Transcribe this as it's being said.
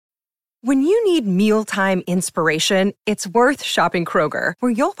When you need mealtime inspiration, it's worth shopping Kroger,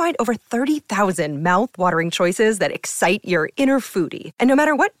 where you'll find over 30,000 mouth-watering choices that excite your inner foodie. And no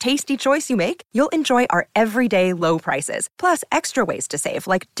matter what tasty choice you make, you'll enjoy our everyday low prices, plus extra ways to save,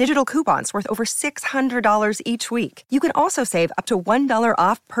 like digital coupons worth over $600 each week. You can also save up to $1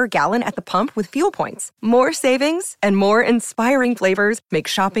 off per gallon at the pump with fuel points. More savings and more inspiring flavors make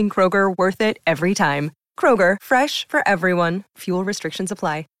shopping Kroger worth it every time. Kroger, fresh for everyone. Fuel restrictions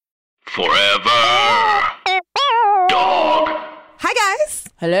apply. Forever Dog. Hi, guys.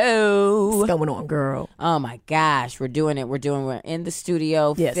 Hello. What's going on, girl? Oh, my gosh. We're doing it. We're in the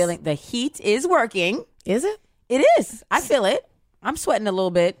studio. Yes. Feeling the heat is working. Is it? It is. I feel it. I'm sweating a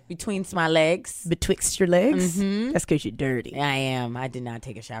little bit between my legs. Betwixt your legs? Mm-hmm. That's because you're dirty. I am. I did not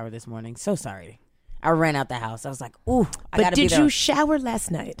take a shower this morning. So sorry. I ran out the house. I was like, ooh, I But gotta be did there. you shower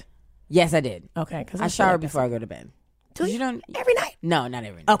last night? Yes, I did. Okay. Cause I shower before I go to bed. Do you? Don't Every night? No, not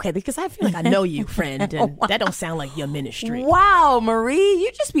every night. Okay, because I feel like I know you, friend, and that don't sound like your ministry. Wow, Marie, you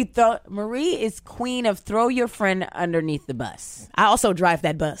just be Marie is queen of throw your friend underneath the bus. I also drive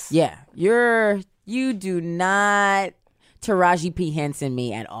that bus. Yeah, you do not Taraji P. Henson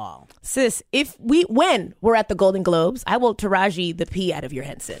me at all. Sis, when we're at the Golden Globes, I will Taraji the P out of your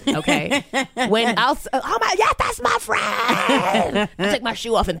Henson, okay? When oh my, yeah, that's my friend. I'll take my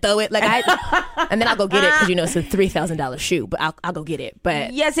shoe off and throw it, and then I'll go get it because it's a $3,000 shoe, but I'll go get it.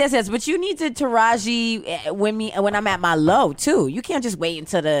 But yes. But you need to Taraji when I'm at my low too. You can't just wait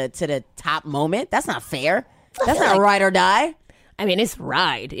until the top moment. That's not fair. That's not ride or die. I mean, it's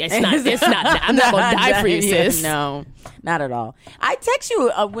ride. It's not. I'm not gonna die for you, sis. No, not at all. I text you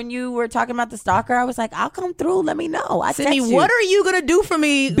when you were talking about the stalker. I was like, I'll come through. Let me know. Sydney, what are you gonna do for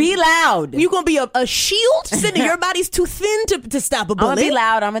me? Be loud. You gonna be a shield? Sydney, your body's too thin to stop a bullet. I'm gonna be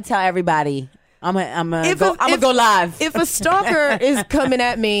loud. I'm gonna tell everybody. I'm gonna go live. If a stalker is coming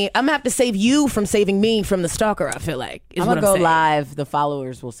at me, I'm gonna have to save you from saving me from the stalker. I feel like I'm gonna go live. The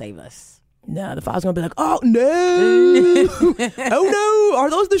followers will save us. No, the father's gonna be like, oh no, oh no, are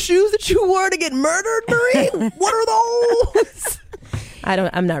those the shoes that you wore to get murdered, Marie? What are those?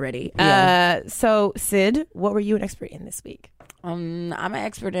 I'm not ready. Yeah. So Sid, what were you an expert in this week? I'm an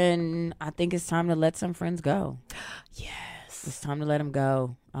expert in, I think it's time to let some friends go. Yes. It's time to let them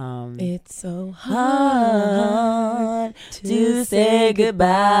go. It's so hard to say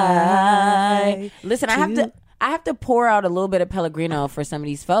goodbye. Listen, I have to pour out a little bit of Pellegrino for some of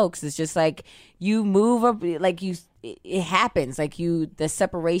these folks. It's just like you move up, like it happens. Like the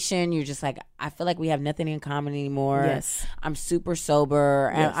separation, you're just like, I feel like we have nothing in common anymore. Yes. I'm super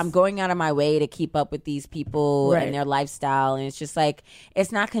sober. Yes. I'm going out of my way to keep up with these people and their lifestyle. And it's just like,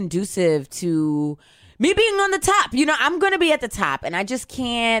 it's not conducive to me being on the top. I'm going to be at the top, and I just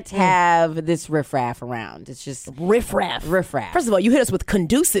can't have this riffraff around. It's just riffraff. First of all, you hit us with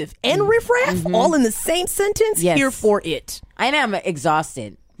conducive and riffraff all in the same sentence. Yes. Here for it. I am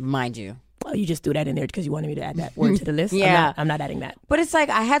exhausted, mind you. Well, you just threw that in there because you wanted me to add that word to the list. Yeah. I'm not adding that. But it's like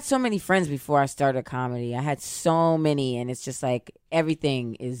I had so many friends before I started comedy. I had so many, and it's just like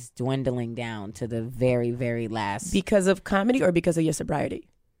everything is dwindling down to the very, very last. Because of comedy or because of your sobriety?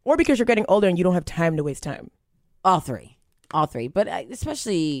 Or because you're getting older and you don't have time to waste time? All three. But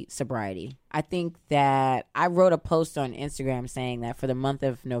especially sobriety. I think that I wrote a post on Instagram saying that for the month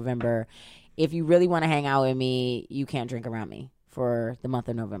of November, if you really want to hang out with me, you can't drink around me for the month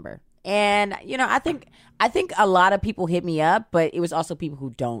of November. And, I think a lot of people hit me up, but it was also people who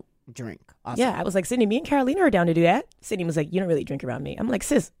don't drink. Also. Yeah, I was like, Sydney, me and Carolina are down to do that. Sydney was like, you don't really drink around me. I'm like,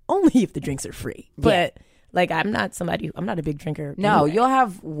 sis, only if the drinks are free. But... Yeah. Like, I'm not a big drinker. No, anyway. You'll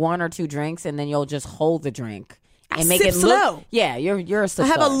have one or two drinks and then you'll just hold the drink and make sip it slow. Look. Yeah, you're a sip I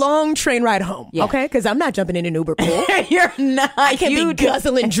have slow. a long train ride home, okay? Because I'm not jumping in an Uber pool. You're not. I can't be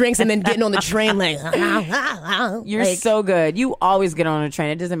guzzling drinks and then getting on the train like. You're so good. You always get on a train.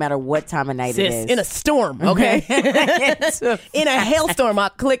 It doesn't matter what time of night it is. In a storm, okay? In a hailstorm, I'll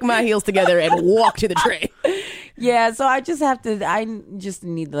click my heels together and walk to the train. Yeah, so I just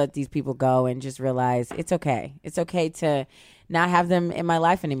need to let these people go and just realize it's okay. It's okay to not have them in my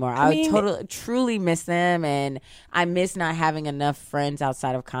life anymore. I truly miss them, and I miss not having enough friends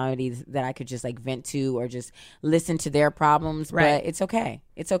outside of comedy that I could just like vent to or just listen to their problems. Right. But it's okay.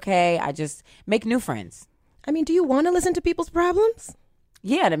 It's okay. I just make new friends. I mean, do you want to listen to people's problems?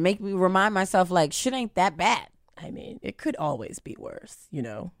 Yeah, to make me remind myself like shit ain't that bad. I mean, it could always be worse,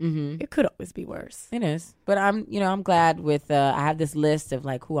 Mm-hmm. It could always be worse. It is. But I'm glad with, I have this list of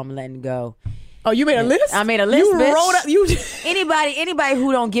like who I'm letting go. Oh, you made a list? I made a list, you bitch. Wrote up, Anybody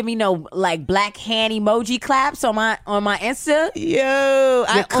who don't give me no like black hand emoji claps on my Insta. Yo,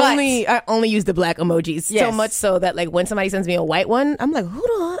 I only use the black emojis. Yes. So much so that like when somebody sends me a white one, I'm like, who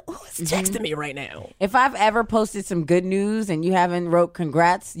is texting me right now. If I've ever posted some good news and you haven't wrote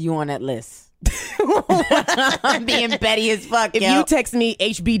congrats, you on that list. I'm being petty as fuck. If you text me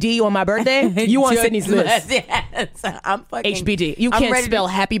HBD on my birthday, you on Sydney's list. Yes. I'm fucking HBD. You can't spell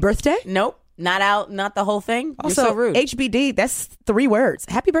happy birthday? Nope. Not the whole thing. Also, You're so rude. HBD, that's 3 words.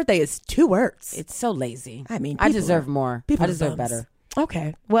 Happy birthday is 2 words. It's so lazy. I mean, I deserve more. I deserve better.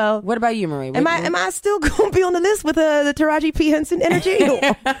 Okay. Well, what about you, Marie? Am I still going to be on the list with the Taraji P. Henson energy?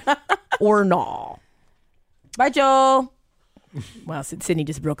 or no? Bye, Joel. Wow, Sydney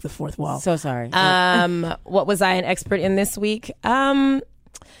just broke the 4th wall. So sorry. What was I an expert in this week? I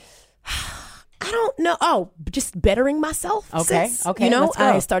don't know. Oh, just bettering myself. Okay. Sis. Okay. You know, let's go.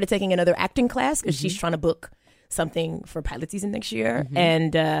 I started taking another acting class because she's trying to book something for pilot season next year,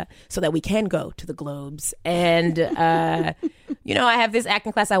 and so that we can go to the Globes. And you know, I have this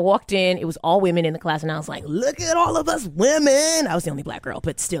acting class. I walked in; it was all women in the class, and I was like, "Look at all of us women." I was the only black girl,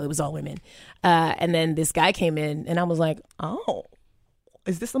 but still, it was all women. And then this guy came in, and I was like, "Oh,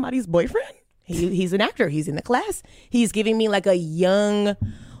 is this somebody's boyfriend?" He's an actor. He's in the class. He's giving me like a young.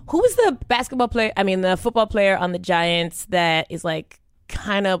 Who was the the football player on the Giants that is like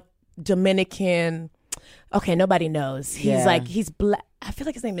kind of Dominican? Okay, nobody knows. He's black. I feel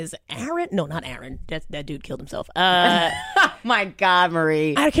like his name is Aaron. No, not Aaron. That dude killed himself. My God,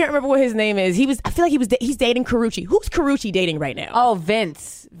 Marie. I can't remember what his name is. I feel like he's dating Carucci. Who's Carucci dating right now? Oh,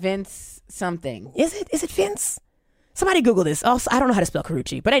 Vince something. Is it Vince? Somebody Google this. Also, I don't know how to spell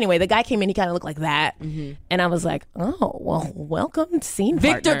Carucci. But anyway, the guy came in. He kind of looked like that. And I was like, oh, well, welcome, scene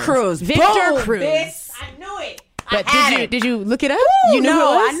Victor partners. Cruz. Victor Cruz. Bitch, I knew it. But did you look it up? Ooh, you knew who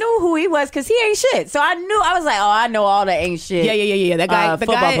it was? I knew who he was because he ain't shit. So I was like, oh, I know all the ain't shit. Yeah. That guy,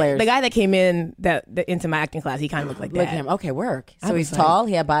 football players. The guy that came in into my acting class, he kind of looked like that. Look at him. Okay, work. So he's tall.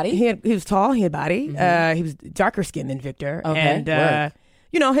 He had body. He was tall. He had body. He was darker skinned than Victor. Okay, and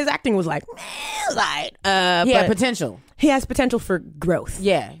you know, his acting was like, he had potential. He has potential for growth.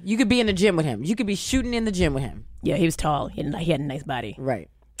 Yeah, you could be in the gym with him. You could be shooting in the gym with him. Yeah, he was tall. He had a nice body. Right.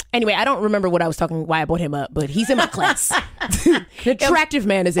 Anyway, I don't remember why I brought him up, but he's in my class. The attractive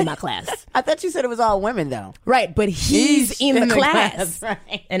man is in my class. I thought you said it was all women, though. Right, but he's in the class.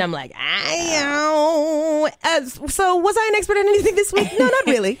 Right. And I'm like, so was I an expert in anything this week? No, not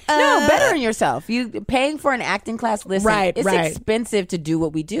really. No, bettering yourself. You paying for an acting class. Listen, right, it's expensive to do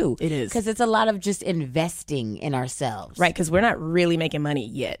what we do. It is. Because it's a lot of just investing in ourselves. Right, because we're not really making money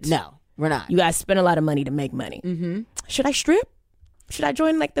yet. No, we're not. You guys spend a lot of money to make money. Mm-hmm. Should I strip? Should I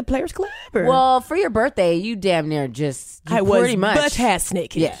join like the Players Club? Or? Well, for your birthday, you damn near I was pretty much butt-ass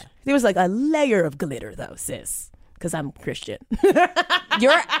naked. Yeah. There was like a layer of glitter though, sis. Because I'm Christian.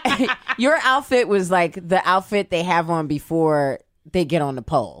 Your outfit was like the outfit they have on before they get on the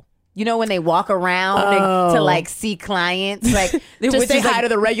pole. You know, when they walk around to like see clients, like just say hi to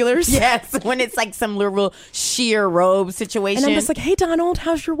the regulars. Yes, when it's like some little sheer robe situation. And I'm just like, hey Donald,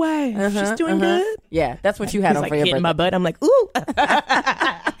 how's your wife? She's doing good. Yeah, that's what you had on like for your birthday. My butt. I'm like, ooh.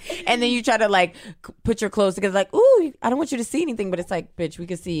 And then you try to like put your clothes together, like, ooh, I don't want you to see anything, but it's like, bitch, we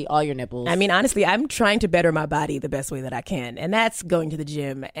can see all your nipples. I mean, honestly, I'm trying to better my body the best way that I can, and that's going to the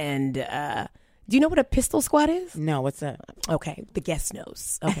gym and. Do you know what a pistol squat is? No, what's that? Okay, the guest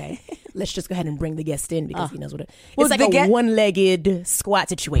knows. Okay, let's just go ahead and bring the guest in because he knows what it is. Well, it's like a one-legged squat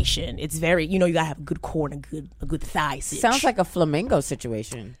situation. It's very, you gotta have a good core and a good thigh cinch. Sounds like a flamingo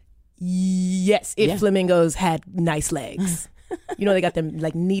situation. Yes, if flamingos had nice legs. They got them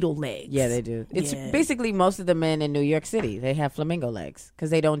like needle legs. Yeah, they do. It's basically most of the men in New York City. They have flamingo legs because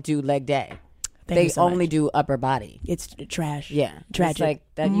they don't do leg day. They only do upper body. It's trash. Yeah. Tragic. It's like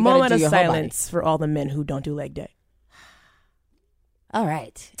that. You Moment do of your silence for all the men who don't do leg day. All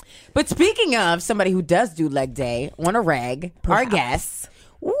right. But speaking of somebody who does do leg day on a reg, our guest.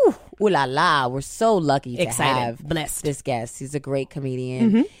 Ooh la la. We're so lucky to have blessed this guest. He's a great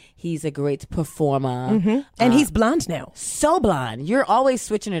comedian. Mm-hmm. He's a great performer. Mm-hmm. And he's blonde now. So blonde. You're always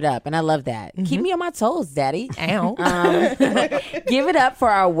switching it up, and I love that. Mm-hmm. Keep me on my toes, Daddy. Ow. Give it up for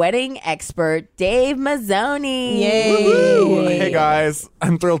our wedding expert, Dave Mizzoni. Yay. Woo-hoo. Hey, guys.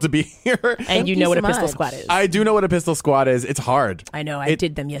 I'm thrilled to be here. And you know what a pistol squat is. I do know what a pistol squat is. It's hard. I know. I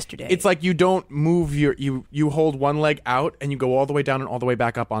did them yesterday. It's like you don't move you hold one leg out, and you go all the way down and all the way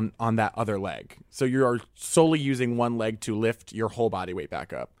back up on that other leg. So you are solely using one leg to lift your whole body weight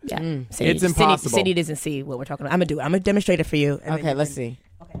back up. Yeah, it's impossible. Cindy doesn't see what we're talking about. I'm gonna demonstrate it for you. Okay, let's see.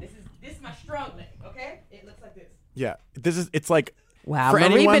 Okay, this is my strong leg. Okay, it looks like this. Yeah, it's like wow.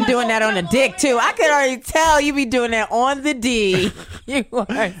 Marie been doing that on the dick too. I could already tell you be doing that on the D. You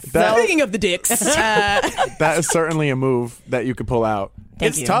are Speaking of the dicks, that is certainly a move that you could pull out. Thank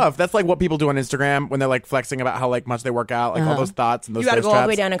it's you. tough. That's like what people do on Instagram when they're like flexing about how like much they work out, like all those thoughts and those You got to thirst go all the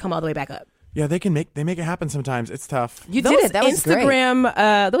way traps. down and come all the way back up. Yeah, they make it happen sometimes. It's tough. You did it. That was great.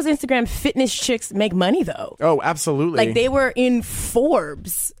 Those Instagram fitness chicks make money though. Oh, absolutely. Like they were in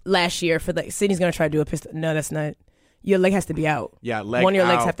Forbes last year for Sydney's gonna try to do a pistol. No, that's not. Your leg has to be out. Yeah, leg One of your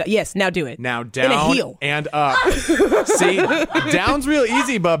legs out. have to. Yes, now do it. Now down in a heel. and up. See, down's real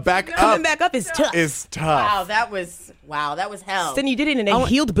easy, but Coming back up is tough. is tough. Wow, that was hell. Then you did it in a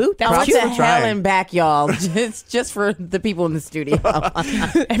heeled boot. I That was went cute. to for hell trying. and back, y'all. just for the people in the studio.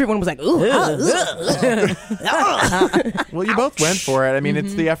 Everyone was like, ooh. Well, you both went for it. I mean,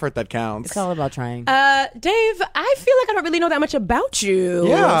 it's the effort that counts. It's all about trying. Dave, I feel like I don't really know that much about you.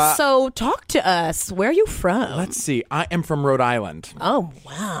 Yeah. So talk to us. Where are you from? Let's see. I am from Rhode Island. Oh,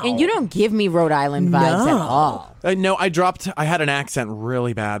 wow. And you don't give me Rhode Island vibes at all. No, I had an accent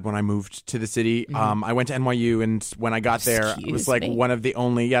really bad when I moved to the city. I went to NYU, and when I got there, I was Excuse like me. one of the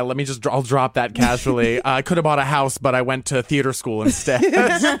only. I'll drop that casually. I could have bought a house, but I went to theater school instead.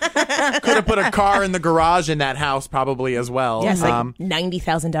 Could have put a car in the garage in that house probably as well. Yes, like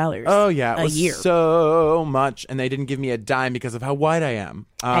 $90,000. Oh yeah, it a was year. so much, and they didn't give me a dime because of how white I am.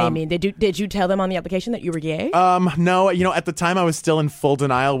 I mean, did you tell them on the application that you were gay? No, at the time I was still in full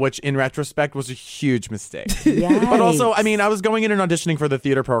denial, which in retrospect was a huge mistake. Yikes. But also, I mean, I was going in and auditioning for the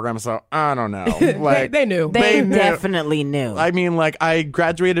theater program, so I don't know. Like they knew. They knew. definitely knew. I mean, like I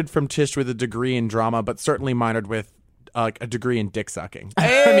graduated from Tisch with a degree in drama, but certainly minored with like a degree in dick sucking.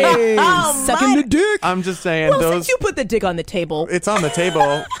 Hey, sucking the dick. I'm just saying Well, those. since you put the dick on the table, It's on the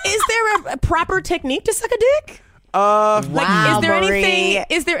table. is there a proper technique to suck a dick? Wow, Like, is there Marie. anything?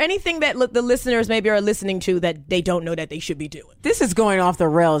 Is there anything that the listeners maybe are listening to that they don't know that they should be doing? This is going off the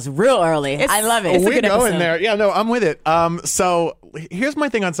rails real early. I love it. it's a we're good going episode. there. Yeah, no, I'm with it. So here's my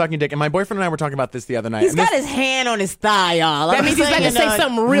thing on sucking dick, and my boyfriend and I were talking about this the other night. He's and got this- his hand on his thigh, y'all. That means he's about to say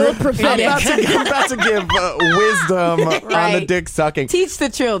something real prophetic. I'm about to give wisdom on the Right. dick sucking. Teach the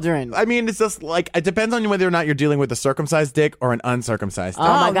children. I mean, it's just like it depends on whether or not you're dealing with a circumcised dick or an uncircumcised dick. Oh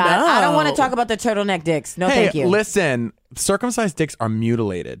my Oh, God. no. I don't want to talk about the turtleneck dicks. No, Hey, thank you. listen, circumcised dicks are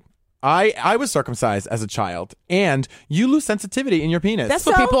mutilated. I was circumcised as a child, and you lose sensitivity in your penis. That's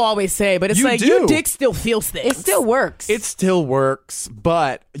what people always say, but it's You like do. your dick still feels things. It still works. It still works,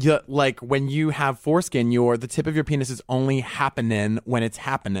 but like when you have foreskin, the tip of your penis is only happening when it's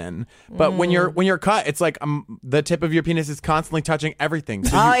happening. But when you're cut, it's like the tip of your penis is constantly touching everything.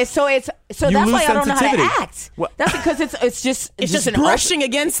 So you- so you that's lose why I don't know how to sensitivity. act. Well- That's because it's just an brushing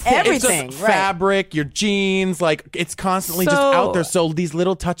against things. everything. it's just Everything, right. fabric, your jeans, like it's constantly just So- out there. So these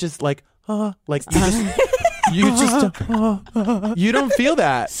little touches, like you you don't feel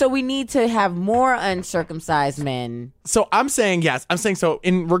that. So we need to have more uncircumcised men. So I'm saying yes. I'm saying so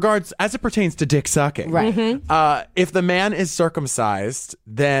in regards as it pertains to dick sucking. Right. If the man is circumcised,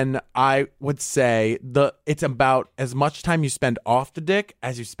 then I would say it's about as much time you spend off the dick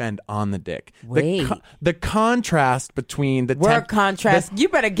as you spend on the dick. Wait. The contrast between the Word contrast. You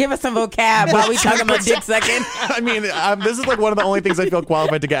better give us some vocab while we talking about dick sucking. I mean, this is like one of the only things I feel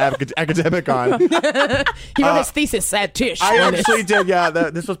qualified to get academic on. He wrote his thesis at Tisch. I on this. actually did. Yeah,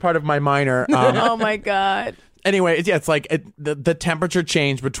 this was part of my minor. Oh my God. Anyway, it's like the temperature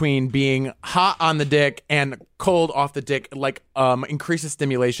change between being hot on the dick and cold off the dick like increases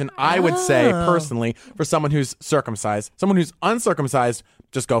stimulation. I would say personally for someone who's circumcised. Someone who's uncircumcised,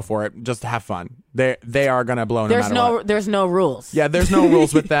 just go for it. Just have fun. They are gonna blow no matter what. There's no rules. Yeah, there's no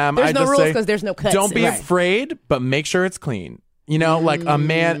rules with them. There's I no just rules say, 'cause there's no cuts. Don't be Right. afraid, but make sure it's clean. You know, like a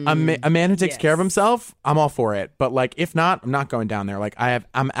man who takes care of himself, I'm all for it. But like, if not, I'm not going down there. Like, I'm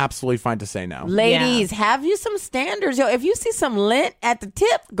absolutely fine to say no. Ladies, have you some standards, yo? If you see some lint at the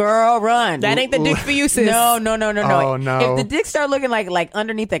tip, girl, run. That ain't the dick for you, sis. No. Oh, no. If the dick start looking like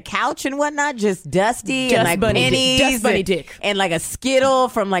underneath the couch and whatnot, just dusty Dust and like bunny dick. pennies, Dust bunny and, dick. and like a Skittle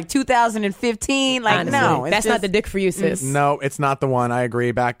from like 2015. Like Honestly, no, it's that's not just- the dick for you, sis. No, it's not the one. I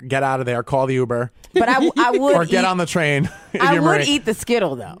agree. Get out of there. Call the Uber. But I would Or get eat- on the train. if I you're would Marine. eat the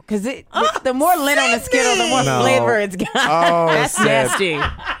Skittle though, because the more lint on the Skittle, the more No. flavor it's got. Oh, That's Sid. nasty.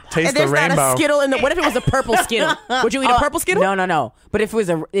 Taste And the there's rainbow. not a Skittle in the. What if it was a purple Skittle? Would you eat a purple Skittle? No. But if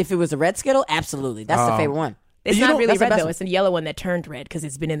it was a red Skittle, absolutely, that's the favorite one. It's You not don't- really that's the red best though. one. It's a yellow one that turned red because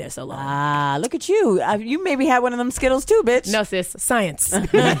it's been in there so long. Ah, look at you. You maybe had one of them Skittles too, bitch. No, sis, science.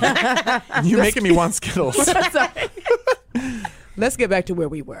 You're making me want Skittles. Sorry. Let's get back to where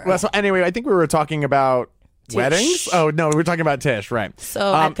we were. Well, so anyway, I think we were talking about weddings. Oh no, we were talking about Tisch, right?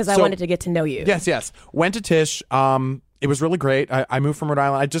 So, because I so- wanted to get to know you. Yes. Went to Tisch. It was really great. I moved from Rhode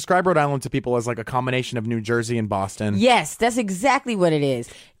Island. I describe Rhode Island to people as like a combination of New Jersey and Boston. Yes, that's exactly what it is.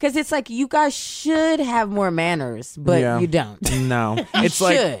 Because it's like you guys should have more manners, but you don't. No. It's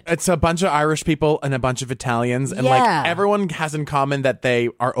like it's a bunch of Irish people and a bunch of Italians, and like everyone has in common that they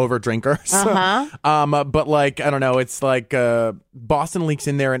are over drinkers. But like I don't know, it's like Boston leaks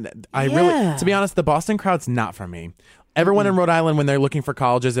in there, and I really, to be honest, the Boston crowd's not for me. Everyone in Rhode Island, when they're looking for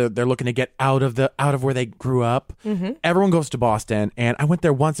colleges, they're looking to get out of where they grew up. Everyone goes to Boston, and I went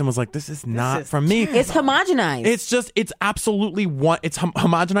there once and was like, "This is not from me." It's homogenized. It's absolutely one. It's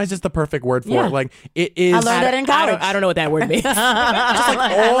homogenized is the perfect word for it. Like it is. I learned that in college. I don't know what that word means. Just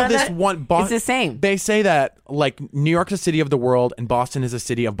like all this one. It's the same. They say that like New York is a city of the world, and Boston is a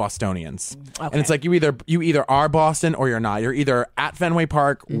city of Bostonians. And it's like you either are Boston or you're not. You're either at Fenway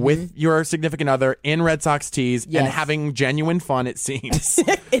Park with your significant other in Red Sox tees and having genuine fun, it seems.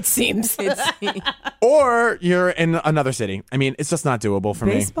 It seems. Or you're in another city. I mean, it's just not doable for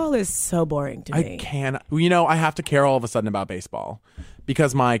me. Baseball is so boring to me. I can't. I have to care all of a sudden about baseball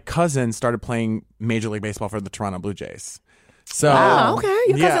because my cousin started playing Major League Baseball for the Toronto Blue Jays. So, okay.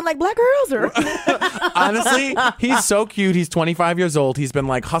 Your cousin like black girls? Or? Honestly, he's so cute. He's 25 years old. He's been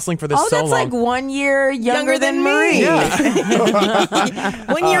like hustling for this so long. Oh, that's like 1 year younger than me. Yeah.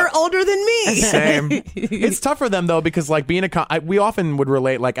 1 year older than me. Same. It's tough for them though because like being we often would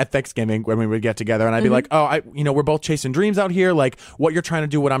relate like at Thanksgiving when we would get together and I'd be like, we're both chasing dreams out here. Like what you're trying to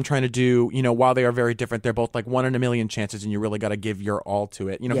do, what I'm trying to do. While they are very different, they're both like 1 in a million chances, and you really got to give your all to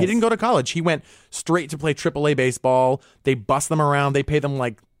it. He didn't go to college. He went straight to play AAA baseball. They bust them around. They pay them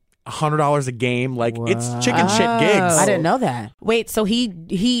like $100 a game. Like it's chicken shit gigs. I didn't know that. Wait, so he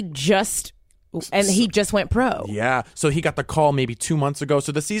just went pro. Yeah. So he got the call maybe 2 months ago.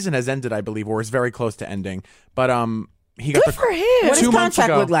 So the season has ended, I believe, or is very close to ending. But he got Good for him. What does 2 months contract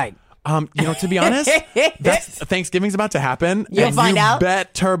ago. look like? To be honest, Thanksgiving's about to happen. You'll find out?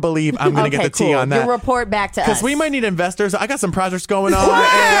 Better believe I'm going to get the tea on that. You'll report back to us. Because we might need investors. I got some projects going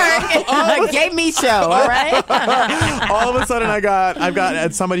on. Gay me show, all right? All of a sudden, I've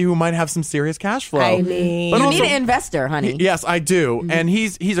got somebody who might have some serious cash flow. I mean, But You also- need an investor, honey. Yes, I do. And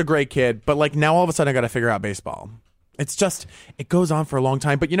he's a great kid. But like now all of a sudden I got to figure out baseball. It's just, it goes on for a long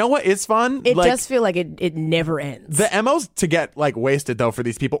time. But you know what is fun? It does feel like it never ends. The MO's to get like wasted though for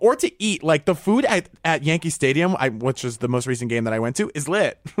these people or to eat. Like the food at Yankee Stadium, which is the most recent game that I went to, is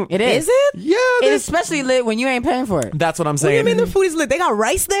lit. It is. Is it? Yeah. It's especially lit when you ain't paying for it. That's what I'm What do saying. you mean the food is lit? They got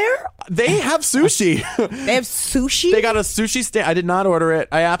rice there? They have sushi. They have sushi? They got a sushi stand. I did not order it.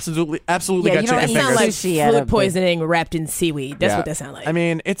 I absolutely Yeah, got you don't chicken eat fingers. sound like sushi at a food poisoning wrapped in seaweed. That's Yeah. what that sounds like. I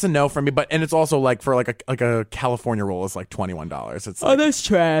mean, it's a no for me, and it's also like for like a California roll is like $21. It's like, that's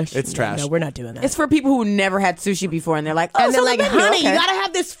trash. It's trash. No, we're not doing that. It's for people who never had sushi before, and they're like, oh, and they're so like, the menu, honey, okay. you gotta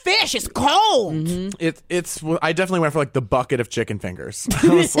have this fish. It's cold. it's. I definitely went for like the bucket of chicken fingers. I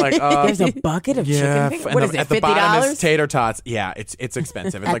was like, There's a bucket of chicken fingers? What is it, At the bottom is $50? tater tots. Yeah, it's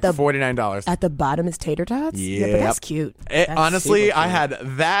expensive. It's At like the- $49. At the bottom is tater tots? Yeah, but Yep. that's cute. It- That's honestly, super I cute.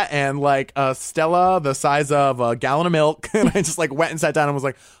 had that and like a Stella the size of a gallon of milk, and I just like went and sat down and was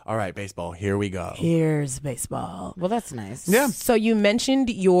like, "All right, baseball, here we go." Here's baseball. Well, that's nice. Yeah, So you mentioned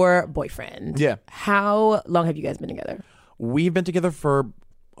your boyfriend. Yeah. How long have you guys been together? we've been together for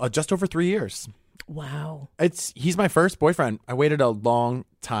just over 3 years. Wow. He's my first boyfriend. I waited a long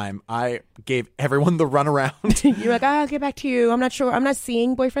time. I gave everyone the runaround. You're like, I'll get back to you. I'm not sure. I'm not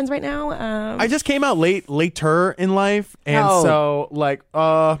seeing boyfriends right now. I just came out later in life, and so like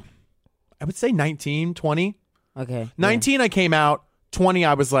I would say 19, 20. Okay. 19 I came out. 20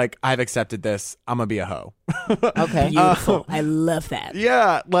 I was like, I've accepted this. I'm gonna be a hoe. Okay. Beautiful. I love that.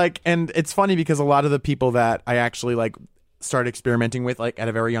 Yeah, like, and it's funny because a lot of the people that I actually like started experimenting with like at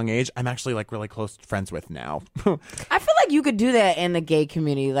a very young age, I'm actually like really close friends with now. I feel like you could do that in the gay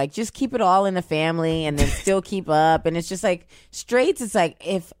community. Like, just keep it all in the family and then still keep up. And it's just like, straights, it's like,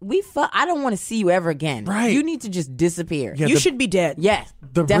 if we fuck, I don't want to see you ever again. Right. You need to just disappear. Yeah, You should be dead. Yes.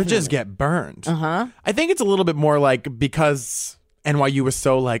 The bridges get burned. I think it's a little bit more like because NYU was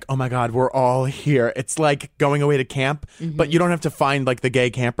so like, oh my God, we're all here. It's like going away to camp, but you don't have to find like the gay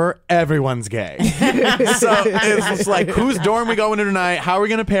camper. Everyone's gay. So it's just like, whose dorm we going to tonight? How are we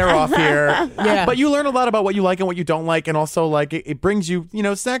going to pair off here? Yeah. But you learn a lot about what you like and what you don't like. And also like it brings you,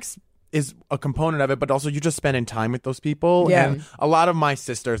 sex is a component of it, but also you just spending time with those people. Yeah. And a lot of my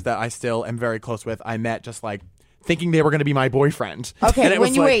sisters that I still am very close with, I met just like thinking they were going to be my boyfriend. Okay, And it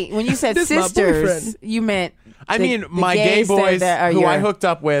was like, when you said This is my sisters, boyfriend. you meant I the- mean, the my gay gays boys that are who I your- hooked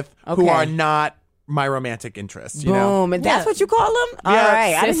up with who Okay. are not my romantic interests, you Boom, know? and that's Yeah. what you call them? All Yeah,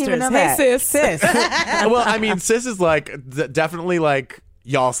 right, I didn't even know sisters. that. Hey, sis. Well, I mean, sis is like definitely like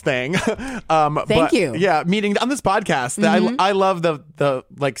y'all's thing. Thank you. Yeah, meeting on this podcast. I love the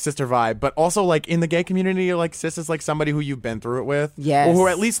like sister vibe, but also like in the gay community, like sis is like somebody who you've been through it with, Yes. or who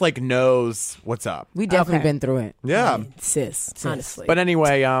at least like knows what's up. We definitely been through it. Yeah, Sis, honestly. but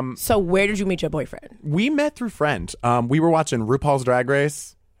anyway, so where did you meet your boyfriend? we met through friend. We were watching RuPaul's Drag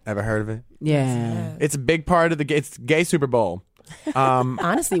Race. Ever heard of it? Yeah. It's a big part of it's gay Super Bowl.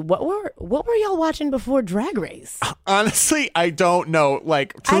 Honestly, what were y'all watching before Drag Race? Honestly, I don't know.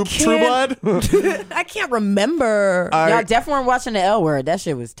 Like True Blood. I can't remember. Y'all definitely weren't watching the L Word. That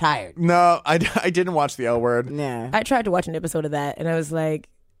shit was tired. No, I didn't watch the L Word. Yeah. I tried to watch an episode of that, and I was like,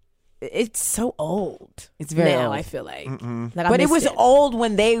 it's so old. It's very now, old. I feel like. Like I But it missed was old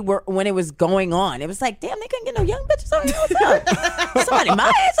when it was going on. It was like, damn, they couldn't get no young bitches on here. What's up? Somebody my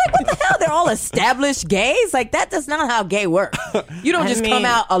age, like, what the hell? They're all established gays. Like, that does not how gay works. You don't just come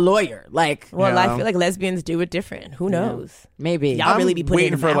out a lawyer. Like, Well, Yeah. I feel like lesbians do it different. Who knows? maybe. Y'all really be putting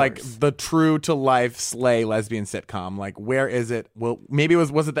waiting in for like hours. the true to life slay lesbian sitcom. Like, where is it? Well, maybe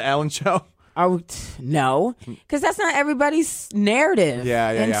was it the Ellen Show? No, because that's not everybody's narrative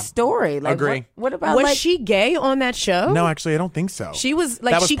and story. Like, Agree. What about Was like, she gay on that show? No, actually, I don't think so. She was That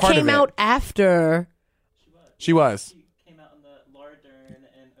like was she part of came it. out after. She was Came out in the Laura Dern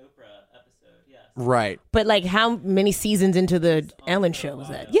and Oprah episode. Yes. right. But like, how many seasons into the Ellen show was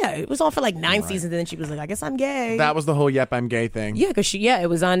that? Yeah, it was on for like 9 seasons, and then she was like, "I guess I'm gay." That was the whole "Yep, I'm gay" thing. Yeah, because it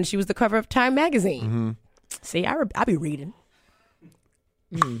was on. She was the cover of Time magazine. See, I be reading.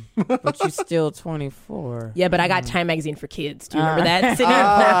 but you still 24. Yeah, but I got Time magazine for kids. Do you remember that? Sydney?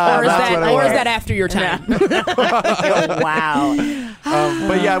 that's what it or is was. that after your time? Wow.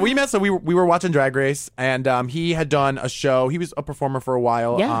 But yeah, we met. So we were watching Drag Race, and he had done a show. He was a performer for a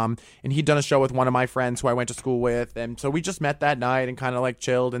while. Yeah. And he'd done a show with one of my friends who I went to school with, and so we just met that night and kind of like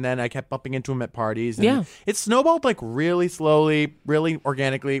chilled. And then I kept bumping into him at parties. And Yeah. it snowballed like really slowly, really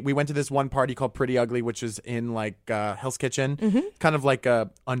organically. We went to this one party called Pretty Ugly, which is in like Hell's Kitchen, kind of like a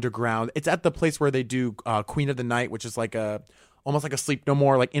underground. It's at the place where they do Queen of the Night, which is like almost like a Sleep No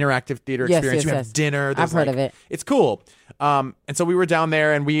More, like interactive theater Yes, experience. yes, You have yes. dinner. There's, I've heard like- of it. It's cool. And so we were down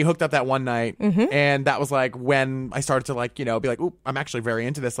there and we hooked up that one night. And that was like when I started to like, be like, ooh, I'm actually very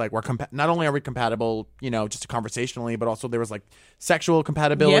into this. Like we're not only are we compatible, just conversationally, but also there was like sexual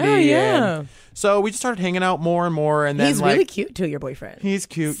compatibility. Yeah. And so we just started hanging out more and more. And then He's like, really cute too, your boyfriend. he's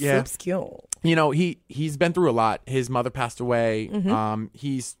cute. Yeah. Super cute. He's been through a lot. His mother passed away.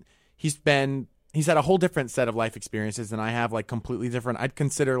 He's had a whole different set of life experiences than I have, like completely different. I'd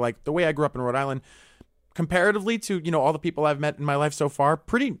consider like the way I grew up in Rhode Island comparatively to, all the people I've met in my life so far,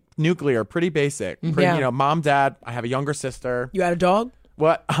 pretty nuclear, pretty basic. Pretty, Yeah. Mom, dad, I have a younger sister. You had a dog?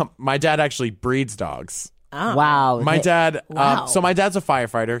 What? My dad actually breeds dogs. Wow. My dad, Wow. so my dad's a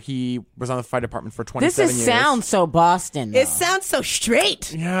firefighter. He was on the fire department for 27 This years. sounds so Boston. Though. It sounds so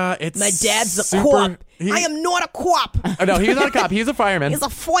straight. Yeah, it's My dad's a super, cop. he- I am not a cop. Oh, no, he's not a cop. He's a fireman. He's a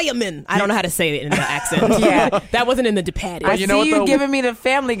fireman. I don't know how to say it in the accent. Yeah. That wasn't in the Depadded. I you know see what, you though? giving me the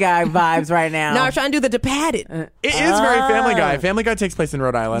Family Guy vibes right now. No, I'm trying to do the Depadded. It is very Family Guy. Family Guy takes place in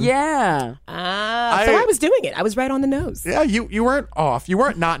Rhode Island. Yeah. So I was doing it. I was right on the nose. Yeah, you weren't off. You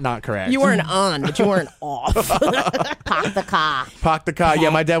weren't not correct. You weren't on, but you weren't off. Park the car. Park the car. Yeah,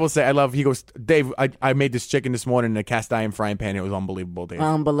 my dad will say, he goes, Dave, I made this chicken this morning in a cast iron frying pan. It was unbelievable, Dave.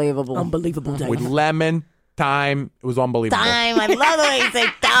 Unbelievable. Unbelievable, Dave. With lemon, thyme. It was unbelievable. Time. I love the way you say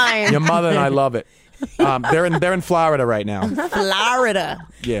time. Your mother and I love it. They're in Florida right now. Florida.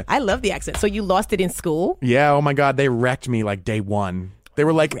 Yeah. I love the accent. So you lost it in school? Yeah, oh my God, they wrecked me like day one. They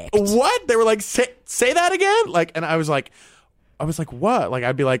were like, what? They were like, say that again? Like, and I was like, what? Like,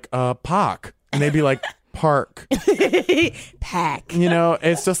 I'd be like, park. And they'd be like, park. Pack.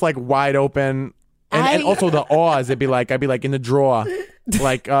 It's just like wide open. And also the O's, I'd be like in the drawer.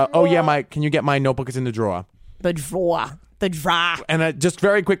 Like, oh yeah, can you get my notebook? It's in the drawer. The drawer. The drawer. And I just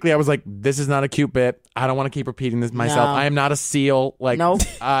very quickly, I was like, this is not a cute bit. I don't want to keep repeating this myself. No. I am not a seal. Like, Nope.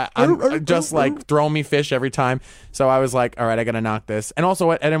 I'm just like throwing me fish every time. So I was like, all right, I got to knock this. And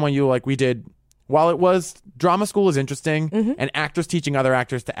also at NYU, like we did, while it was drama school is interesting and actors teaching other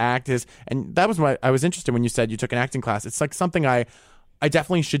actors to act and that was why I was interested when you said you took an acting class. It's like something I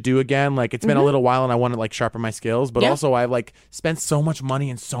definitely should do again. Like it's been a little while and I want to like sharpen my skills, but also I've like spent so much money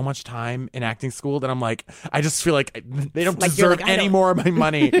and so much time in acting school that I'm like, I just feel like they don't Like, you're deserve like, I any don't- more of my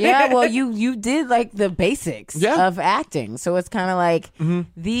money. Yeah, well, you did like the basics Yeah. of acting. So it's kind of like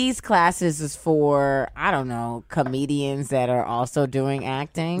these classes is for, I don't know, comedians that are also doing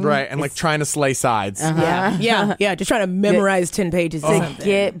acting. Right. And like trying to slay sides. Yeah. Just trying to memorize 10 pages or To something.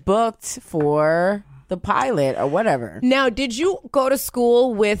 get booked for the pilot or whatever. Now, did you go to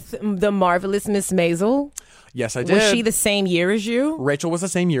school with the marvelous Miss Maisel? Yes, I did. Was she the same year as you? Rachel was the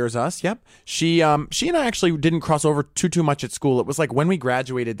same year as us. Yep. She and I actually didn't cross over too much at school. It was like when we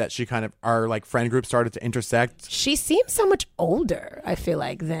graduated that she kind of our like friend group started to intersect. She seems so much older, I feel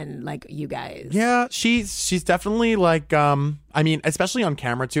like, than like you guys. Yeah, she's definitely like I mean, especially on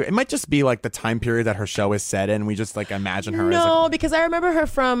camera too. It might just be like the time period that her show is set in. We just like imagine her as No, because I remember her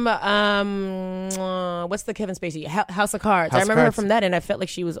from what's the Kevin Spacey House of Cards. I remember her from that, and I felt like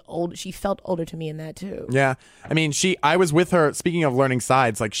she was old. She felt older to me in that too. Yeah, I mean, I was with her. Speaking of learning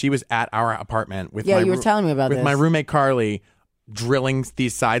sides, like she was at our apartment with you were telling me about with this. my roommate Carly, drilling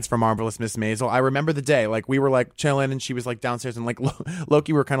these sides for Marvelous Miss Maisel. I remember the day, like we were like chilling, and she was like downstairs, and like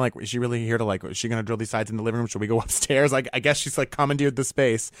Loki, we were kind of like, is she really here to like? Is she gonna drill these sides in the living room? Should we go upstairs? Like, I guess she's like commandeered the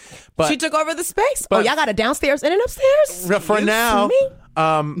space, but She took over the space. but- Y'all got a downstairs and an upstairs for You now. see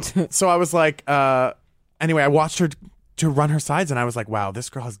me? So I was like, anyway, I watched her to run her sides, and I was like, wow, this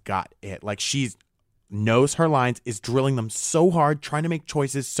girl has got it. Like she's knows her lines, is drilling them so hard, trying to make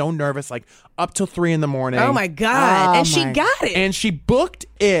choices, so nervous, like up till 3 a.m. Oh my God! Oh and she my- got it. And she booked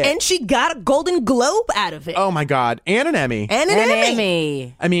it. And she got a Golden Globe out of it. Oh my God, and an Emmy. And an An Emmy.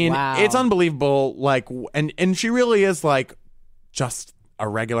 Emmy. I mean, Wow. it's unbelievable. Like, and she really is like just a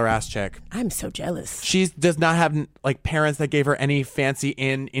regular ass chick. I'm so jealous. She does not have like parents that gave her any fancy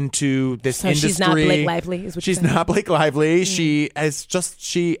into this So industry. she's not Blake Lively, is what you're She's saying? not Blake Lively. She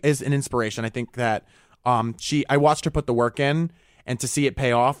is an inspiration. I think that I watched her put the work in, and to see it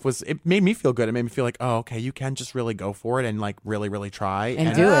pay off it made me feel good. It made me feel like, oh, okay, you can just really go for it and like really, really try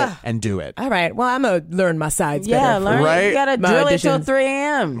And do it. and do it. All right. Well, I'm gonna learn my sides Yeah, better. learn. Right? You gotta My drill it till auditions. 3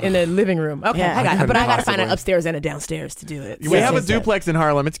 a.m. In the living room. Okay, Yeah. I got it. But I gotta find an Possibly. upstairs and a downstairs to do it. We have a duplex in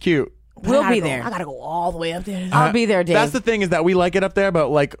Harlem. It's cute. But We'll I gotta be go- there. I gotta go all the way up there. I'll be there, Dave. That's the thing, is that we like it up there, but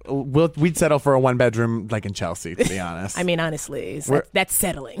like we'd settle for a 1-bedroom like in Chelsea, to be honest. I mean, honestly, that's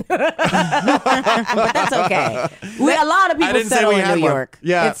settling. but that's okay. A lot of people didn't say settle we in had New one. York.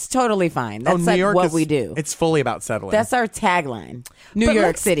 Yeah. It's totally fine. That's New like York what is, we do. It's fully about settling. That's our tagline. New But York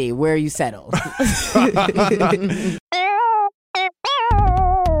let's- City, where you settle.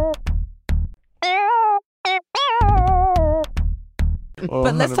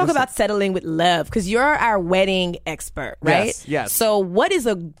 But let's talk about settling with love, because you're our wedding expert, right? Yes, yes. So what is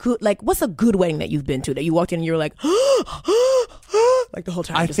what's a good wedding that you've been to that you walked in and you were like, like the whole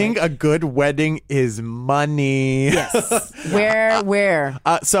time? I just think like, a good wedding is money. yes. Where?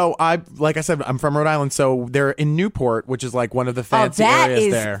 So like I said, I'm from Rhode Island, so they're in Newport, which is like one of the Oh, fancy that areas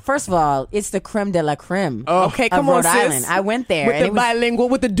is, there. first of all, it's the creme de la creme Okay, of come Rhode on, sis. Island. I went there. With and the it was, bilingual,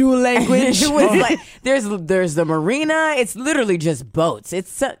 with the dual language. it was like, there's the marina. It's literally just boats.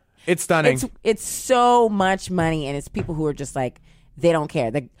 It's It's stunning. It's so much money, and it's people who are just like, they don't care.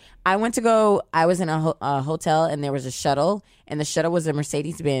 I was in a hotel, and there was a shuttle, and the shuttle was a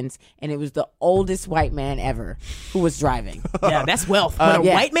Mercedes-Benz, and it was the oldest white man ever who was driving. Yeah, that's wealth. When a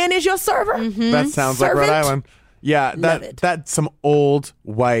yeah. white man is your server, That sounds like Rhode Servant? Island. Yeah, Love it. that's some old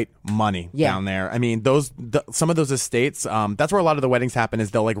white money Yeah. down there. I mean, some of those estates. That's where a lot of the weddings happen.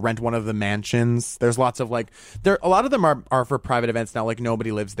 Is they'll like rent one of the mansions. There's lots of like a lot of them are for private events now. Like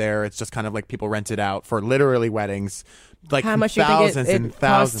nobody lives there. It's just kind of like people rent it out for literally weddings. Like how much do you think thousands and it costs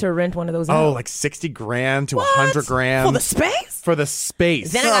thousands. to rent one of those? Oh, out? like $60,000 to What? $100,000 for the space. For the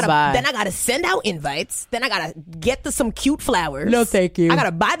space. Then So bad. I gotta send out invites. Then I gotta get some cute flowers. No, thank you. I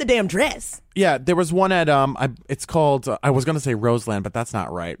gotta buy the damn dress. Yeah, there was one at it's called I was gonna say Roseland, but that's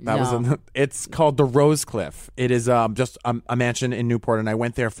not right. That No. was it's called the Rose Cliff. It is just a mansion in Newport, and I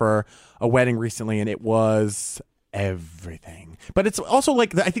went there for a wedding recently, and it was everything. But it's also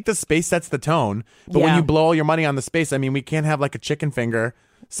like I think the space sets the tone. But when Yeah. you blow all your money on the space, I mean, we can't have like a chicken finger.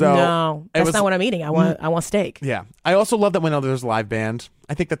 So No, it that's was- not what I'm eating. I want steak. Yeah, I also love that when there's a live band.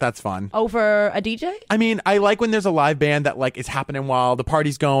 I think that's fun. Over a DJ? I mean, I like when there's a live band that like is happening while the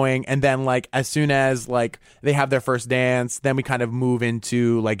party's going, and then like as soon as like they have their first dance, then we kind of move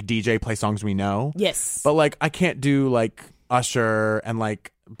into like DJ play songs we know. Yes. But like I can't do like Usher and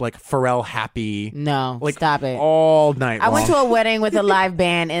like Pharrell Happy. No, Like stop it. all night. I went to long. a wedding with a live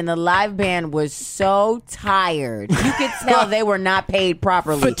band, and the live band was so tired. You could tell they were not paid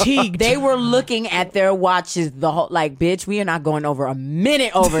properly. Fatigued. They were looking at their watches the whole like, bitch, we are not going over a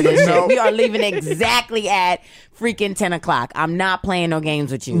minute over this shit. We are leaving exactly at freaking 10 o'clock. I'm not playing no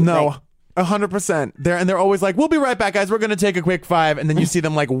games with you. No. Like, 100%. They're always like, we'll be right back, guys. We're gonna take a quick 5, and then you see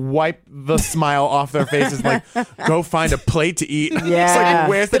them like wipe the smile off their faces, like go find a plate to eat. It's Yeah. like,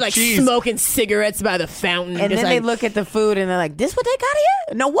 where's the They're like cheese? smoking cigarettes by the fountain. and just then they like, look at the food and they're like, this what they got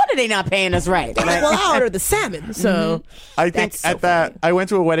here? No wonder they not paying us right. Like, well, I ordered the salmon. So I think That's so at that funny. I went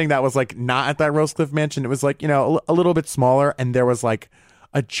to a wedding that was like not at that Rose Cliff mansion. It was like, a little bit smaller, and there was like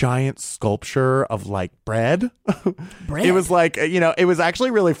a giant sculpture of like bread. Bread? It was like, it was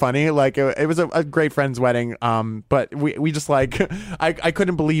actually really funny. Like it was a great friend's wedding. But we just like, I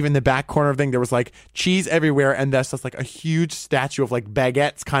couldn't believe in the back corner of the thing there was like cheese everywhere, and that's just like a huge statue of like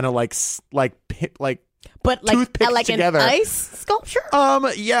baguettes, kind of like But like toothpicks together. an ice sculpture?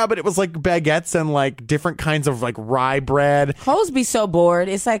 Yeah, but it was like baguettes and like different kinds of like rye bread. Hoes be so bored.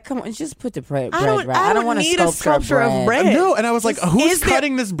 It's like, come on, just put the bread right. I don't want need a sculpture of bread. No, and I was like, who's Is there-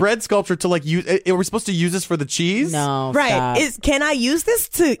 cutting this bread sculpture to like use? Are we supposed to use this for the cheese? No, Right. stop. Can I use this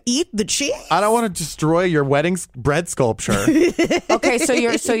to eat the cheese? I don't want to destroy your wedding's bread sculpture. Okay,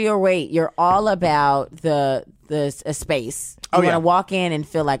 you're all about the space. You want yeah. to walk in and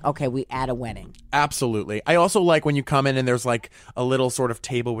feel like, okay, we at a wedding. Absolutely. I also like when you come in and there's like a little sort of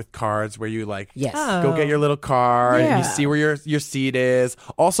table with cards where you like Yes. go get your little card and Yeah. you see where your seat is.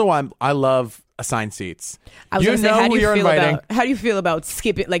 Also, I love assigned seats. I was You gonna say, know how who do you you're feel inviting. how do you feel about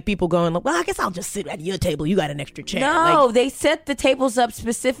skipping, like people going, well, I guess I'll just sit at your table. You got an extra chair. No, Like, they set the tables up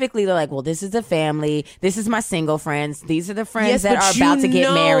specifically. They're like, well, this is the family. This is my single friends. These are the friends yes, that but are you about to get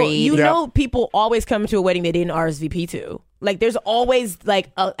know- married. You Yeah. know, people always come to a wedding they didn't RSVP to. Like, there's always like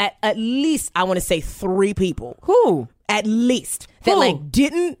at least I want to say 3 people. Who? At least that Who? like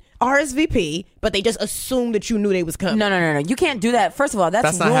didn't RSVP, but they just assumed that you knew they was coming. No. You can't do that. First of all,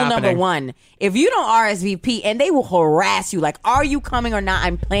 that's not rule number happening. 1. If you don't RSVP, and they will harass you, like, are you coming or not?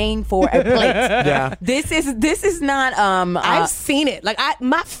 I'm paying for a plate. Yeah. This is not. I've seen it. Like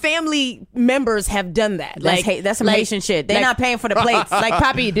my family members have done that. That's some Haitian shit. They're not paying for the plates. Like,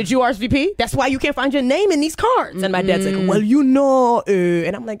 Poppy, did you RSVP? That's why you can't find your name in these cards. And my dad's like, well, you know,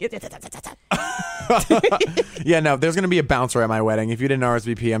 and I'm like, Yeah, no, there's going to be a bouncer at my wedding. If you didn't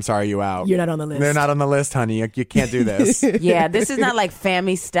RSVP, I'm sorry, you out. you're not on the list. They're not on the list, honey. You can't do this. Yeah, this is not like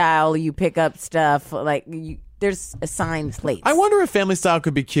family style. You pick up stuff like there's assigned plates. I wonder if family style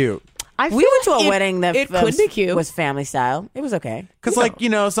could be cute. I We feel went to a like wedding that it could be cute. was family style. It was okay.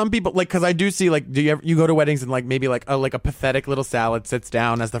 Because some people because I do see like, do you go to weddings and like maybe like a pathetic little salad sits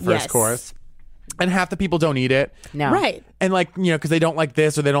down as the first Yes. course, and half the people don't eat it. No, Right. And like, because they don't like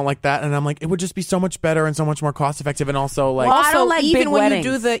this or they don't like that, and I'm like, it would just be so much better and so much more cost effective, and also like, Well, I Also, don't like even big when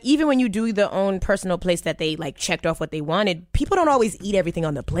weddings. even when you do the own personal place that they like checked off what they wanted, people don't always eat everything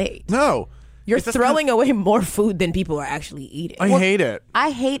on the plate. no, You're It's just throwing away more food than people are actually eating. I hate it.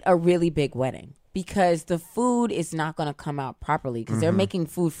 I hate a really big wedding because the food is not going to come out properly because they're making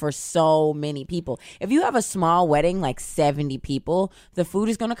food for so many people. If you have a small wedding, like 70 people, the food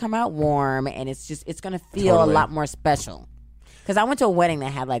is going to come out warm and it's going to feel Totally. a lot more special. Because I went to a wedding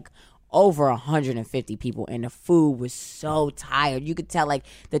that had like over 150 people and the food was so tired. You could tell like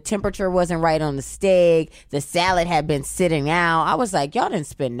the temperature wasn't right on the steak. The salad had been sitting out. I was like, y'all didn't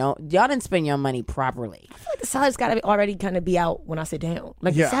spend your money properly. I feel like the salad's got to already kind of be out when I sit down.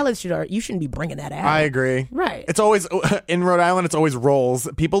 Like Yeah. the salad you shouldn't be bringing that out. I agree. Right. It's always in Rhode Island. It's always rolls.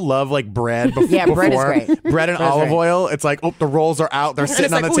 People love like bread. Before, Yeah, bread is great. Bread and Bread's olive great. oil. It's like, the rolls are out. They're And sitting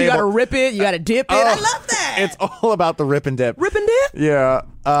it's on like, the you got to table. rip it. You got to dip it. I love that. It's all about the rip and dip. Rip and dip. Yeah.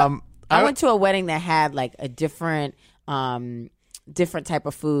 I went to a wedding that had like a different type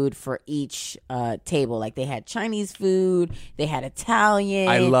of food for each table. Like they had Chinese food, they had Italian.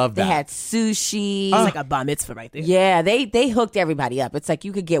 I love They that. had sushi. It's like a bar mitzvah right there. Yeah, they hooked everybody up. It's like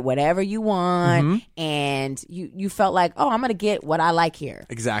you could get whatever you want, and you felt like, oh, I'm gonna get what I like here.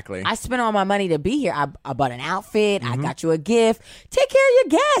 Exactly. I spent all my money to be here. I bought an outfit. I got you a gift. Take care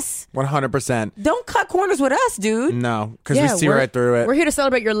of your guests. 100%. Don't cut corners with us, dude. No, because we see we're- right through it. We're here to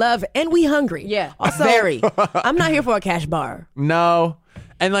celebrate your love, and we hungry. Yeah, Also, very. I'm not here for a cash bar. No.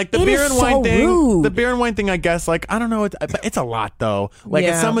 And like the It beer is and wine so thing, rude. the beer and wine thing, I guess, like, I don't know, it's a lot though. Like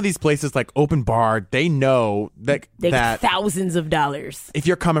at Yeah. some of these places, like open bar, they know that They that thousands of dollars. if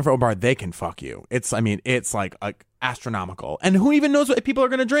you're coming for open bar, they can fuck you. It's like astronomical. And who even knows what people are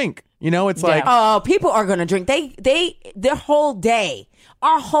gonna drink? It's like, Oh, people are gonna drink. Their whole day,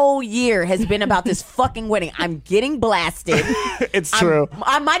 our whole year has been about this fucking wedding. I'm getting blasted. it's true.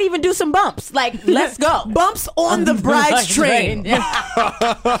 I might even do some bumps. Like, let's go. Bumps on the bride's train. It's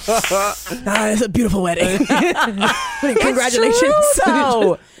a beautiful wedding. Congratulations. It's true,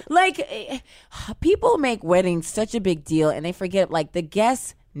 though. Like, people make weddings such a big deal, and they forget like the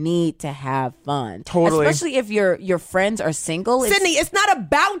guests need to have fun. Totally. Especially if your friends are single. Sydney, it's not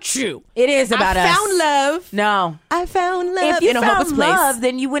about you. It is about us. I found love. No. I found love If you in a found hopeless place. love,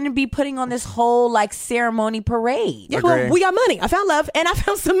 then you wouldn't be putting on this whole like ceremony parade. Yeah, Agree. well, we got money. I found love and I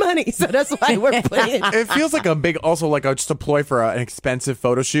found some money. So that's why we're putting It feels like a big, also like just a ploy for an expensive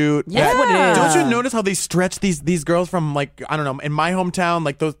photo shoot. That's what it is. Don't you notice how they stretch these girls from like, I don't know, in my hometown,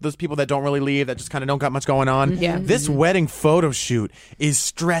 like those people that don't really leave, that just kind of don't got much going on. Yeah. This wedding photo shoot is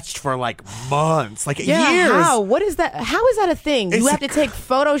stretched for like months, like years. How? What is that? How is that a thing? You It's- have to take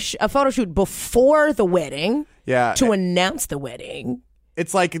a photo shoot before the wedding Yeah. to announce the wedding.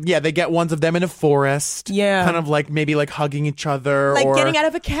 It's like, yeah, they get ones of them in a forest. Yeah. Kind of like maybe like hugging each other. Like or, getting out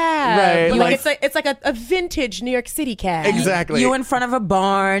of a cab. Right, But, like- it's like a vintage New York City cab. Exactly. You in front of a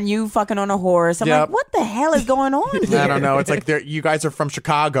barn, you fucking on a horse. I'm Yep. like, what the hell is going on here? I don't know. It's like you guys are from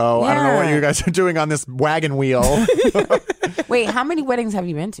Chicago. I don't know what Yeah. you guys are doing on this wagon wheel. Wait, how many weddings have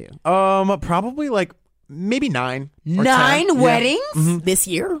you been to? Probably like maybe 9. or 9 10. Yeah. weddings? This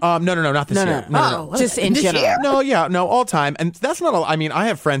year? No, not this year. No. Just in This general. year? No, all time, and that's not. I mean, I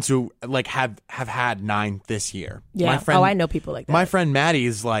have friends who like have had 9 this year. Yeah. My friend, I know people like that. My friend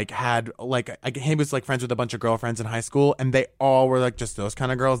Maddie's like had like he was like friends with a bunch of girlfriends in high school, and they all were like just those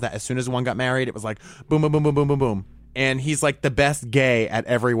kind of girls that as soon as one got married, it was like boom, boom, boom, boom, boom, boom, boom. And he's like the best gay at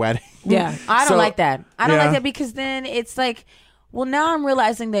every wedding. Yeah. I don't So- like that. I don't yeah. like that because then it's like, well, now I'm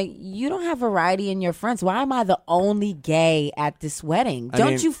realizing that you don't have variety in your friends. Why am I the only gay at this wedding?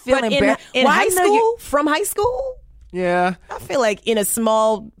 Don't mean- you feel But embarrassed? in Why high know you- school, from high school, Yeah. I feel like in a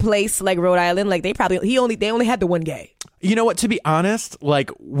small place like Rhode Island, like they only had the one gay. You know what? To be honest,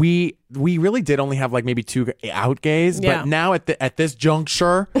 like we really did only have like maybe 2 out gays, Yeah. but now at this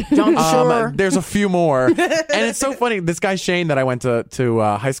juncture, there's a few more, and it's so funny. This guy Shane that I went to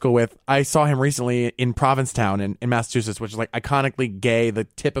high school with, I saw him recently in Provincetown in Massachusetts, which is like iconically gay, the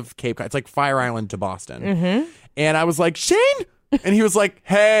tip of Cape Cod. It's like Fire Island to Boston, and I was like, Shane. And he was like,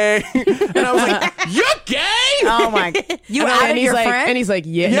 "Hey," and I was like, "You're gay." Oh my! You And outed he's your like, friend? and he's like,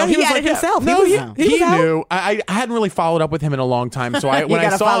 yeah. Yeah, No, he was added like, himself. No, he he was out. knew. I hadn't really followed up with him in a long time, so when I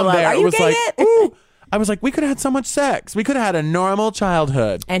gotta saw follow him up. there, Are it you was gay like, yet? ooh. I was like, we could have had so much sex. We could have had a normal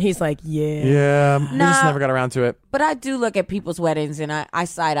childhood. And he's like, yeah. Yeah, we just Nah. never got around to it. But I do look at people's weddings and I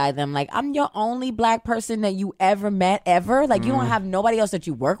side-eye them like, I'm your only black person that you ever met ever. Like, you don't have nobody else that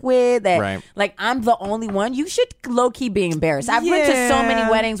you work with. That, Right. Like, I'm the only one. You should low-key be embarrassed. I've been to so many Yeah.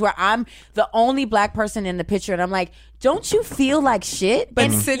 weddings where I'm the only black person in the picture and I'm like, don't you feel like shit? But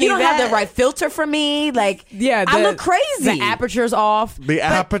And Sydney, you don't have that- the right filter for me. Like, Yeah, I look crazy. The aperture's off. The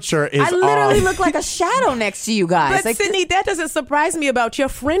aperture is I literally off. look like a shadow next to you guys. But Like, Sydney, that doesn't surprise me about your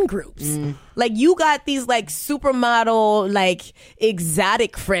friend groups. Like you got these like supermodel, like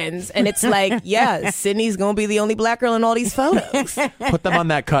exotic friends, and it's like, yeah, Sydney's gonna be the only black girl in all these photos. Put them on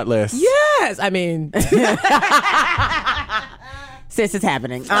that cut list. Yes, I mean, sis, it's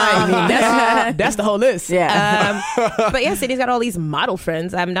happening. that's the whole list. Yeah. But yeah, Sydney's got all these model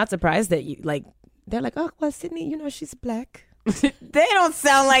friends. I'm not surprised that you like. They're like, oh, well, Sydney, you know, she's black. They don't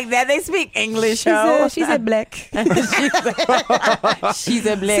sound like that. They speak English. She's a black. She's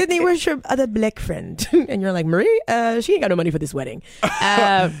a black. Sydney, where's your other black friend? And you're like, Marie, she ain't got no money for this wedding.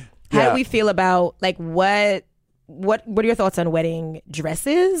 How do we feel about like what are your thoughts on wedding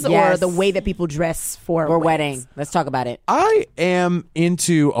dresses or Yes. the way that people dress for Or weddings? wedding. Let's talk about it. I am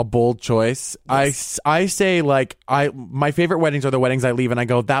into a bold choice. I say like my favorite weddings are the weddings I leave and I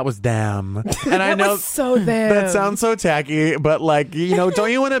go, that was them. And I know so them. that sounds so tacky, but like, you know,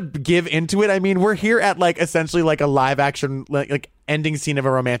 don't you want to give into it? I mean, we're here at like essentially like a live action like ending scene of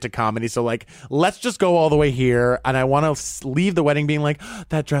a romantic comedy. So like, let's just go all the way here. And I want to leave the wedding being like,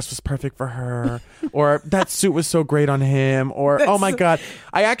 that dress was perfect for her, or that suit was so great on him, or oh my god,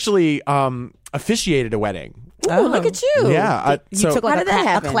 I actually officiated a wedding. Oh, look at you. Yeah, You so took How like did a, that a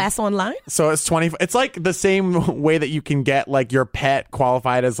happen? class online? so it's 20. It's like the same way that you can get like your pet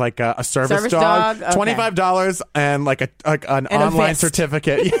qualified as like a service dog. dog? Okay. $25 and like an a online vest.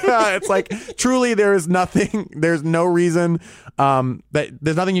 certificate. Yeah, it's like truly there is nothing. There's no reason. That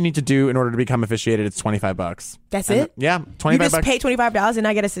there's nothing you need to do in order to become officiated. It's $25. That's And, it? Yeah, You $25 just pay $25 and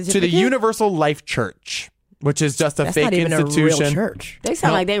I get a certificate? to the Universal Life Church, which is just a That's fake not even institution. a real church. They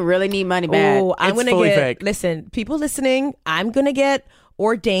sound like they really need money bad. Oh, I'm It's gonna fully get. fake. Listen, people listening, I'm gonna get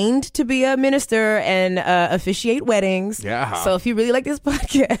ordained to be a minister and officiate weddings. Yeah. So if you really like this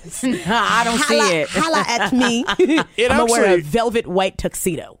podcast, I don't see it. Holla at me. I'm gonna wear a velvet white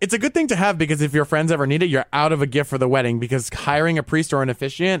tuxedo. It's a good thing to have because if your friends ever need it, you're out of a gift for the wedding because hiring a priest or an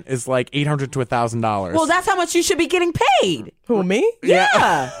officiant is like $800 to $1,000. Well, that's how much you should be getting paid. Who, me?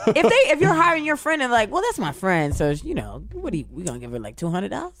 Yeah. if you're hiring your friend and like, well, that's my friend, so we gonna give her like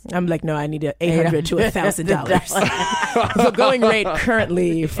 $200? I'm like, no, I need $800 to $1,000. The going rate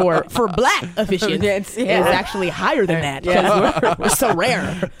currently for black officiants is actually higher than that because we're so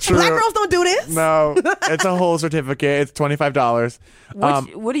rare. True. Black girls don't do this. No, it's a whole certificate. It's $25.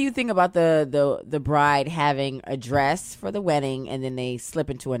 What do you think about the bride having a dress for the wedding and then they slip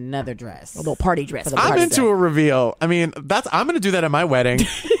into another dress? A little party dress. I'm into a reveal. I mean, I'm going to do that at my wedding.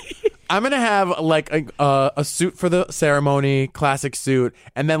 I'm going to have like a suit for the ceremony, classic suit,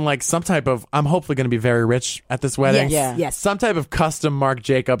 and then like some type of, I'm hopefully going to be very rich at this wedding. Yes. Some type of custom Marc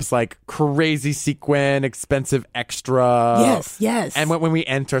Jacobs, like crazy sequin, expensive extra. Yes. And when we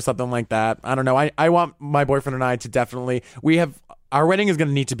enter something like that, I don't know. I want my boyfriend and I to definitely, our wedding is going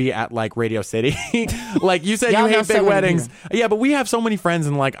to need to be at like Radio City. Like you said, Y'all you know hate so big many weddings. people. Yeah, but we have so many friends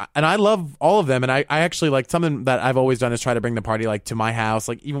and I love all of them. And I actually like something that I've always done is try to bring the party like to my house.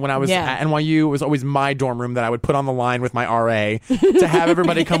 Like even when I was at NYU, it was always my dorm room that I would put on the line with my RA to have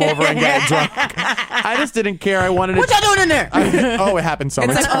everybody come over and get drunk. I just didn't care. I wanted What y'all doing in there? it happened so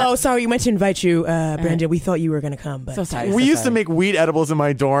It's much. like, oh, sorry, you meant to invite you, Brandon. We thought you were going to come. But So sorry. We used to make weed edibles in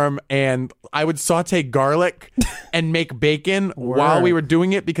my dorm, and I would saute garlic and make bacon while we were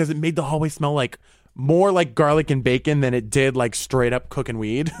doing it because it made the hallway smell like more like garlic and bacon than it did like straight up cooking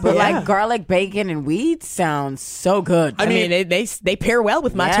weed. But like garlic, bacon, and weed sounds so good. I mean, they pair well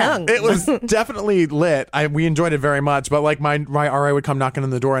with my tongue. It was definitely lit. We enjoyed it very much. But like my RA would come knocking on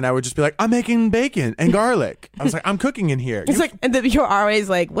the door, and I would just be like, "I'm making bacon and garlic." I was like, "I'm cooking in here." It's like, and your RA's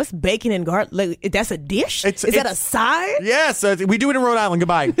like, what's bacon and garlic? Like, that's a dish? Is that a side? Yes, we do it in Rhode Island.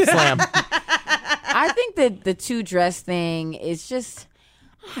 Goodbye, slam. I think that the two dress thing is just,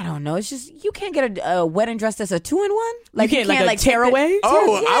 I don't know. It's just you can't get a wedding dress that's a 2-in-1. Like you can't like tearaway.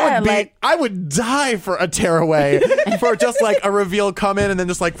 I would die for a tearaway for just like a reveal come in and then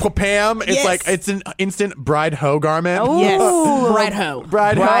just like wham. It's like it's an instant bride hoe garment. Ooh. Yes, bride hoe.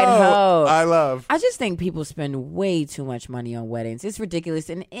 Bride hoe. I love. I just think people spend way too much money on weddings. It's ridiculous.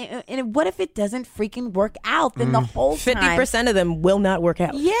 And what if it doesn't freaking work out? Then the whole time 50% of them will not work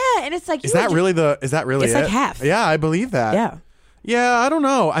out. Yeah, and it's like Is that really It's it? like half. Yeah, I believe that. Yeah. Yeah, I don't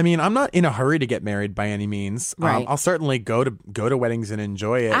know. I mean, I'm not in a hurry to get married by any means. Right. I'll certainly go to weddings and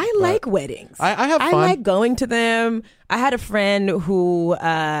enjoy it. I like weddings. I have fun. I like going to them. I had a friend who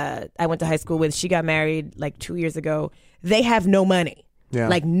I went to high school with. She got married like 2 years ago. They have no money. Yeah.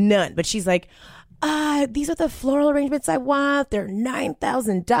 Like none. But she's like, these are the floral arrangements I want. They're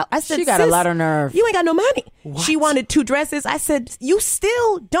 $9,000. I said, She got a lot of nerve. You ain't got no money. She wanted 2 dresses. I said, you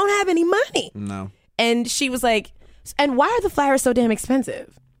still don't have any money. No. And she was like, and why are the flowers so damn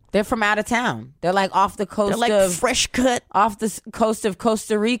expensive? They're from out of town. They're like off the coast They're like of fresh cut. off the coast of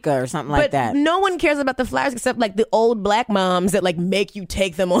Costa Rica or something like that. No one cares about the flowers except like the old black moms that like make you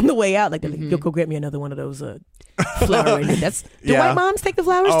take them on the way out. Like, they're like, you'll go get me another one of those flower arrangements. Do white moms take the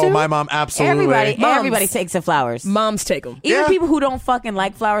flowers too? Oh, my mom absolutely. Everybody takes the flowers. Moms take them. Even people who don't fucking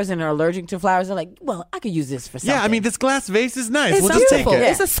like flowers and are allergic to flowers are like, well, I could use this for something. Yeah, I mean, this glass vase is nice. It's we'll just beautiful. take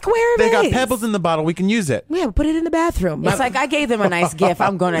it. It's a square They vase. got pebbles in the bottle. We can use it. Yeah, put it in the bathroom. It's like I gave them a nice gift.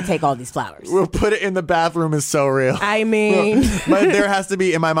 I'm going to take all these flowers. We'll put it in the bathroom is so real. I mean, But there has to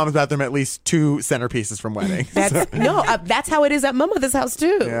be in my mom's bathroom at least 2 centerpieces from weddings. that's how it is at my mother's house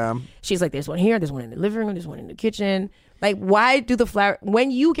too. Yeah. She's like, there's one here, there's one in the living room, there's one in the kitchen. Like, why do the flower?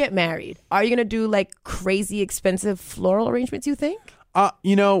 When you get married, are you gonna do like crazy expensive floral arrangements? You think?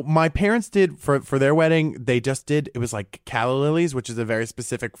 My parents did for their wedding. They just did. It was like calla lilies, which is a very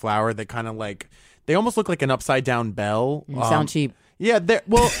specific flower that kind of like they almost look like an upside down bell. Sound cheap. Yeah,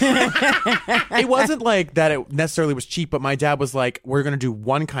 it wasn't like that it necessarily was cheap, but my dad was like, we're going to do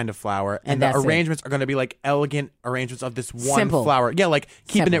one kind of flower, and the that's it. arrangements are going to be like elegant arrangements of this one Simple. flower. Yeah, like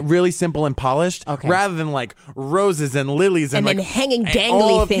keeping it really simple and polished, Okay. rather than like roses and lilies and And like then hanging and dangly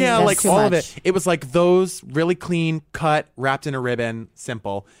all of, things. Yeah, That's like too all of much. it. It was like those really clean, cut, wrapped in a ribbon,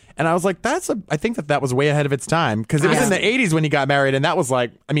 simple. And I was like, I think that was way ahead of its time because it was in the 80s when he got married, and that was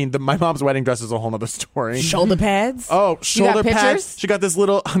like, I mean, my mom's wedding dress is a whole other story. Shoulder pads. Oh, shoulder got pads. pictures? She got this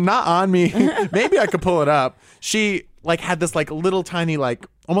little, not on me. Maybe I could pull it up. She like had this like little tiny like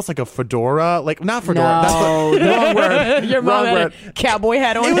almost like a fedora, like not fedora. No, That's the wrong word. Your mom Wrong had word. a cowboy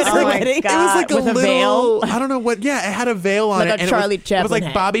hat on It was at like, her wedding. it was like with a a little, veil. I don't know what. Yeah, it had a veil on Like it. a and Charlie it was Chaplin like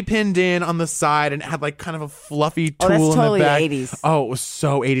hat. bobby pinned in on the side, and it had like kind of a fluffy Oh, tulle that's in totally the back. 80s. Oh, it was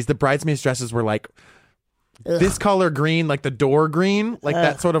so 80s. The bridesmaids' dresses were like this color green, like the door green, like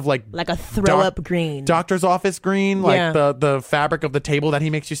that sort of like Like a throw-up green. doctor's office green, like Yeah. the fabric of the table that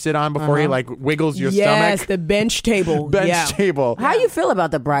he makes you sit on before he like wiggles your yes, stomach. the bench table. Bench yeah. table. How you feel about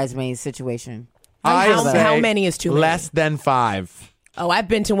the bridesmaids situation? How say many is too many? less than 5. Oh, I've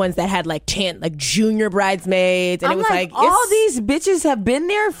been to ones that had like 10, like junior bridesmaids, and I'm it was like all it's- these bitches have been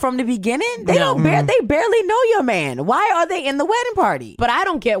there from the beginning. They No. they barely know your man. Why are they in the wedding party? But I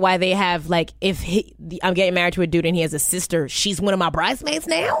don't get why they have like if I'm getting married to a dude and he has a sister, she's one of my bridesmaids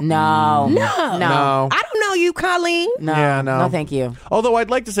now. No, No. No. I don't know you, Colleen. no, Yeah, no. no, thank you. Although I'd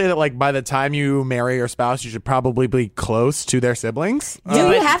like to say that like by the time you marry your spouse, you should probably be close to their siblings. Do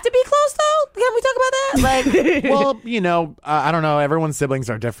you have to be close though? Can we talk about that? Like, Well, you know, I don't know. Everyone's siblings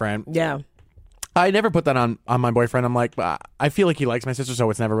are different. Yeah. I never put that on my boyfriend. I'm like, I feel like he likes my sister, so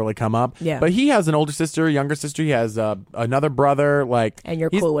it's never really come up. Yeah. But he has an older sister, younger sister. He has another brother. Like, And you're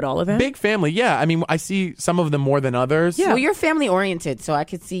he's cool with all of them? Big family. Yeah. I mean, I see some of them more than others. well, you're family oriented, so I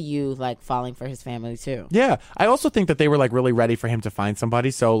could see you like falling for his family too. Yeah. I also think that they were like really ready for him to find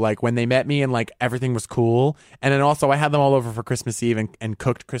somebody. So like when they met me and like everything was cool, and then also I had them all over for Christmas Eve and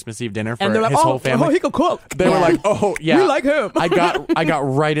cooked Christmas Eve dinner for And they're like, his whole family. he could cook. They were like, "Oh yeah, We like him." I got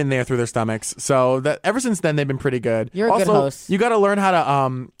right in there through their stomachs. So that ever since then they've been pretty good. You're a also, good host. You got to learn how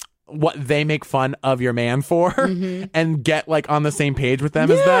to what they make fun of your man for, and get like on the same page with them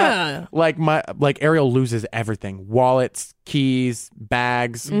as Yeah. that. Like Ariel loses everything: wallets, keys,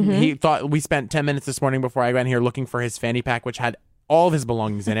 bags. He thought we spent 10 minutes this morning before I went here looking for his fanny pack, which had all of his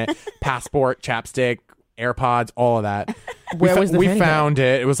belongings in it: passport, chapstick, AirPods, all of that. Where was the we fanny pack? found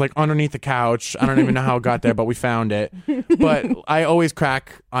it. It was like underneath the couch. I don't even know how it got there, but we found it. But I always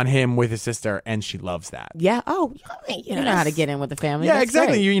crack on him with his sister, and she loves that. Yeah. Oh, You know how to get in with the family. Yeah, That's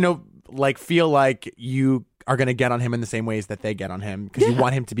exactly. great. You know, like feel like you are going to get on him in the same ways that they get on him because you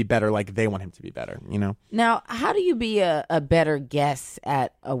want him to be better, like they want him to be better. You know. Now, how do you be a better guest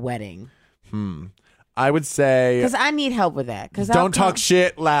at a wedding? I would say Because I need help with that. Because don't talk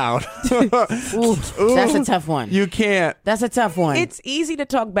shit loud. That's a tough one. You can't. That's a tough one. It's easy to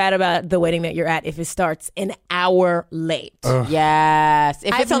talk bad about the wedding that you're at if it starts an hour late. Yes.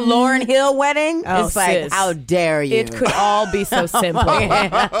 If it's a Lauryn Hill wedding, Oh, it's like, sis. how dare you? It could all be so simple.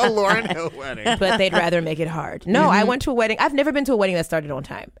 Lauryn Hill wedding. But they'd rather make it hard. No, I went to a wedding. I've never been to a wedding that started on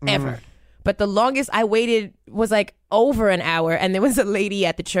time, ever. But the longest I waited was like over an hour, and there was a lady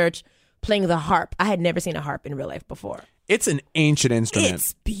at the church playing the harp. I had never seen a harp in real life before. It's an ancient instrument.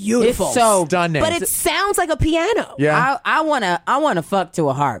 It's beautiful. It's so stunning. But it sounds like a piano. yeah. I wanna fuck to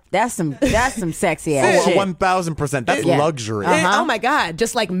a harp. That's some sexy ass Oh, shit. 1,000%. That's Yeah. luxury. Oh my God.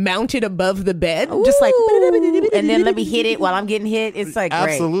 Just like mounted above the bed. Just like. And then let me hit it while I'm getting hit. It's like great.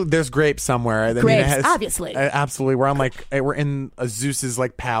 Absolutely. There's grapes somewhere. I mean, Grapes, it has- obviously. Absolutely. We're in a Zeus's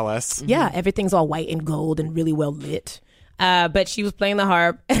like palace. Yeah, everything's all white and gold and really well lit. But she was playing the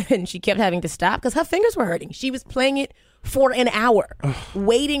harp and she kept having to stop because her fingers were hurting. She was playing it for an hour,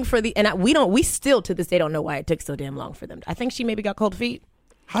 waiting for we still to this day don't know why it took so damn long for them. I think she maybe got cold feet.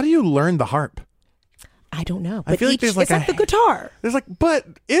 How do you learn the harp? I don't know. I But feel like there's like it's like the guitar. There's like, but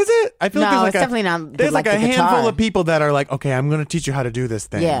is it? I feel like No, there's like it's definitely not There's like like a the handful guitar. of people that are like, okay, I'm going to teach you how to do this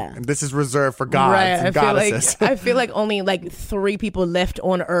thing. Yeah. And this is reserved for gods and goddesses. I feel like only like 3 people left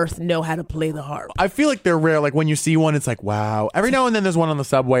on Earth know how to play the harp. I feel like they're rare. Like when you see one, it's like, wow. Every now and then there's one on the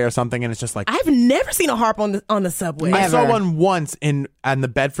subway or something, and it's just like, I've never seen a harp on the subway. I saw Never. one once on the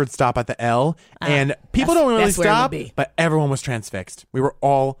Bedford stop at the L, and people don't really that's where it would stop, be. but everyone was transfixed. We were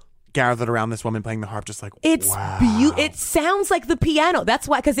all gathered around this woman playing the harp, just like, It's wow. It sounds like the piano. That's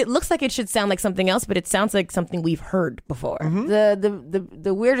why, because it looks like it should sound like something else, but it sounds like something we've heard before.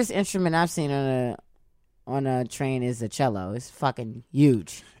 The weirdest instrument I've seen on a train is a cello. It's fucking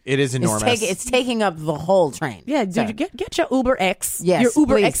huge. It is enormous. It's taking up the whole train. Yeah, dude, Sorry. you get your Uber X, Yes, your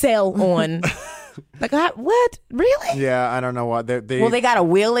Uber please. XL on. Like, what? Really? Yeah, I don't know what Well, they gotta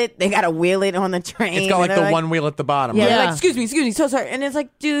wheel it. They gotta wheel it on the train. it's got like and the they're one wheel at the bottom. Yeah, right? they're Yeah. like, excuse me, so sorry. And it's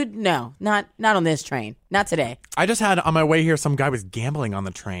like, dude, no, not on this train, not today. I just had on my way here, some guy was gambling on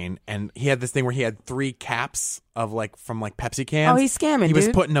the train, and he had this thing where he had 3 caps of like from like Pepsi cans. Oh, he's scamming, He was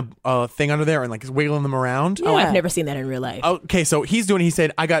dude. putting a thing under there and like wiggling them around. Oh, Yeah. I've never seen that in real life. Okay, so he's doing. He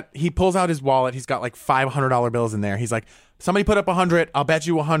said, He pulls out his wallet. He's got like $500 bills in there. He's like, somebody put up 100. I'll bet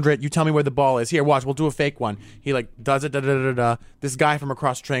you 100. You tell me where the ball is. Here, watch. We'll do a fake one. He like does it. Da da da da. This guy from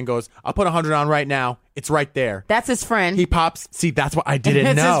across the train goes, I'll put 100 on right now. It's right there. That's his friend. He pops. See, that's what I didn't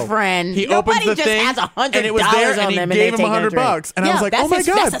It's know. his friend. He Nobody opens the just thing, has $100 and it was there, on and he them and gave they him take a drink. $100, and I was like, that's "Oh my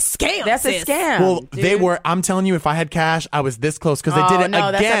god, that's a scam. That's a sis. scam. Well, dude. they were. I'm telling you, if I had cash, I was this close because they did it no,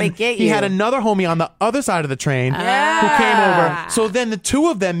 again. that's how they get He you. had another homie on the other side of the train who came over. So then the two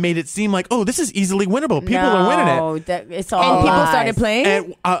of them made it seem like, oh, this is easily winnable. People are winning it. It's all And people lies. started playing.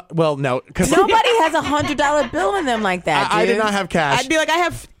 And well, no, because Nobody has $100 bill in them like that. I did dude. not have cash. I'd be like, I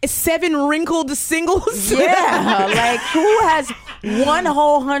have 7 wrinkled singles. Yeah, like who has one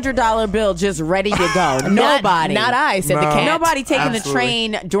whole $100 bill just ready to go? Nobody. Not I, said the No. cat. Nobody taking the Absolutely.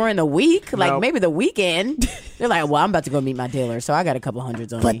 train during the week, like Nope. maybe the weekend. They're like, well, I'm about to go meet my dealer, so I got a couple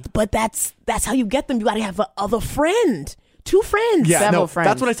hundreds on me. But that's how you get them. You got to have a other friend. 2 friends. yeah, several no, friends.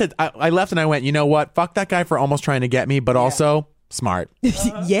 that's what I said. I left and I went, you know what? Fuck that guy for almost trying to get me, but also smart.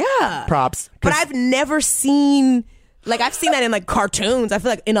 Yeah. Props. But 'Cause- I've never seen, like, I've seen that in, like, cartoons. I feel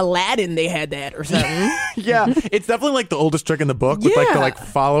like in Aladdin they had that or something. yeah, it's definitely like the oldest trick in the book with like Yeah. the like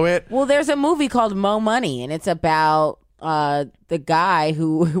follow it. Well, there's a movie called Mo Money, and it's about the guy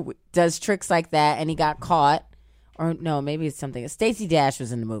who does tricks like that, and he got caught. Or no, maybe it's something. Stacey Dash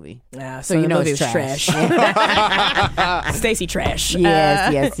was in the movie. Yeah, So you the know movie it's was trash. Stacey Trash.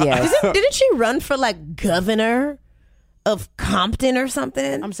 Yes. Didn't she run for, like, governor of Compton or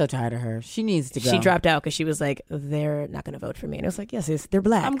something? I'm so tired of her. She needs to go. She dropped out because she was like, they're not going to vote for me. And it was like, yes, they're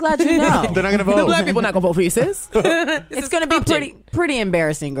black. I'm glad you know. They're not gonna The vote. black people not going to vote for you, sis. It's going to be pretty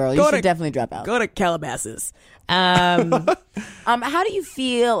embarrassing, girl. You should definitely drop out. Go to Calabasas. How do you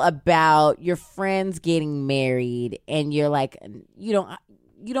feel about your friends getting married and you're like you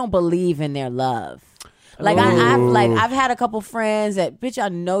don't believe in their love? Like I've had a couple friends that bitch I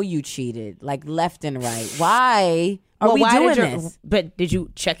know you cheated like left and right. Why are we doing this? But did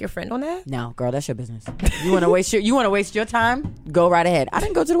you check your friend on that? No, girl, that's your business. You want to waste your time? Go right ahead. I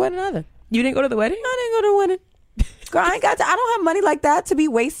didn't go to the wedding either. You didn't go to the wedding? I didn't go to the wedding. Girl, I don't have money like that to be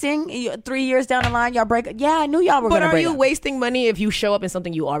wasting. 3 years down the line, y'all break. Yeah, I knew y'all were But going to are break you up. wasting money if you show up in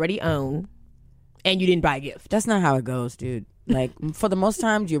something you already own and you didn't buy a gift? That's not how it goes, dude. Like, for the most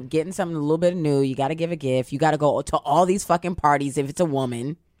times, you're getting something a little bit new. You got to give a gift. You got to go to all these fucking parties if it's a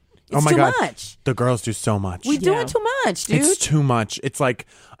woman. It's oh my too god, much. the girls do so much. We doing too much, dude. It's too much. It's like,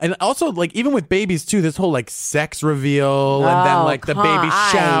 and also like even with babies too, this whole like sex reveal and then like the baby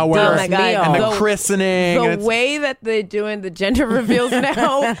shower Dios Oh my God. mío. and the christening. and The it's- way that they're doing the gender reveals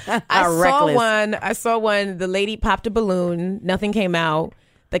now, Reckless. I saw one. The lady popped a balloon. Nothing came out.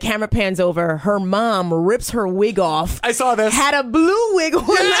 The camera pans over. Her mom rips her wig off. I saw this. Had a blue wig on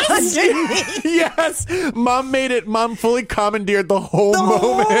underneath. Yes, mom fully commandeered the whole The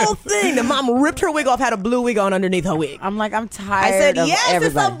moment. whole thing. The mom ripped her wig off. Had a blue wig on underneath her wig. I'm like, I'm I tired said, of yes,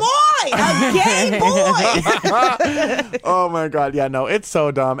 everybody. it's a boy, a gay boy. Oh my god, yeah, no, it's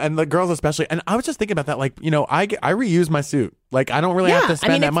so dumb, and the girls especially. And I was just thinking about that, like, you know, I reuse my suit. Like, I don't really have to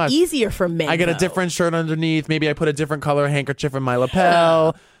spend that it's much. easier for men. I get a though. different shirt underneath. Maybe I put a different color handkerchief in my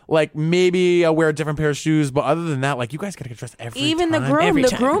lapel. Like, maybe I'll wear a different pair of shoes. But other than that, like, you guys gotta get dressed every Even time. the groom, Every the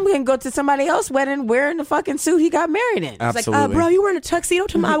time. groom can go to somebody else's wedding wearing the fucking suit he got married in. Absolutely. Like, bro, you wearing a tuxedo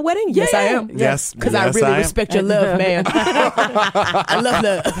to my wedding? Yes, I am. Yes, Because yes, I really am. respect your love, man. I love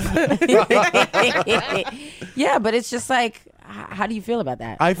love. Yeah, but it's just like, how do you feel about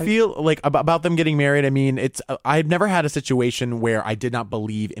that? I feel like about them getting married. I mean, it's I've never had a situation where I did not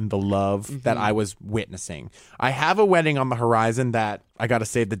believe in the love that I was witnessing. I have a wedding on the horizon that I got to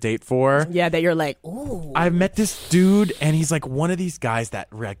save the date for. Yeah, that you're like, ooh. I've met this dude, and he's like one of these guys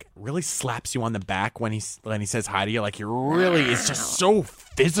that like really slaps you on the back when he says hi to you. Like, he really is just so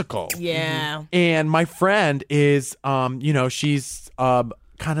physical. Yeah. And my friend is, you know, she's kind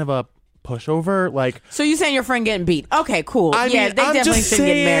of a pushover. Like, So you saying your friend getting beat? Okay, cool. I yeah, mean, they I'm definitely just should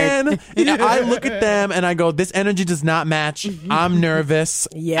get married. saying, I look at them and I go, this energy does not match. I'm nervous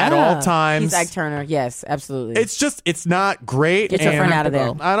Yeah. at all times. He's Ike Turner. Yes, absolutely. It's not great. Get your and friend out of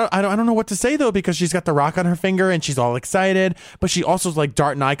there. I don't know what to say though, because she's got the rock on her finger and she's all excited, but she also is like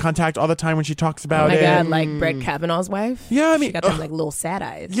darting eye contact all the time when she talks Oh about my it. God, like Brett Kavanaugh's wife. Yeah, I mean, she got them like little sad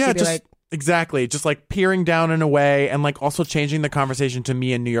eyes. Yeah, She'd be just like, exactly, just like peering down in a way, and like also changing the conversation to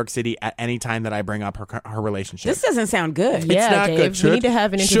me in New York City at any time that I bring up her relationship. this doesn't sound good. Yeah, it's not Dave, good. we need to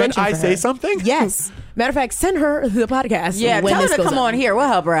have an intervention Should I for say her. something? Yes. Matter of fact, send her the podcast. Yeah, when tell her this to goes come up. on here. We'll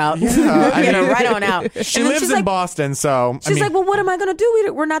help her out. I Get her mean, right on out. She And then lives she's in like, Boston, so She's like, well, what am I going to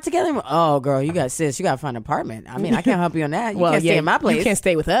do? We're not together anymore. Oh, girl, you got to find an apartment. I mean, I can't help you on that. You can't stay in my place. You can't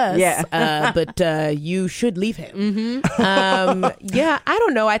stay with us. Yeah. But you should leave him. Yeah, I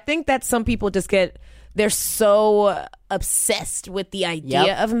don't know. I think that some people just they're so obsessed with the idea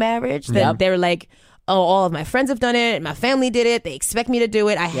Yep. of marriage that they're like, all of my friends have done it. My family did it. They expect me to do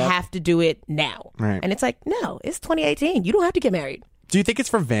it. I have to do it now. Right. And it's like, no, it's 2018. You don't have to get married. Do you think it's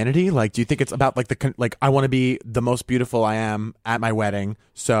for vanity? Like, do you think it's about like I want to be the most beautiful I am at my wedding,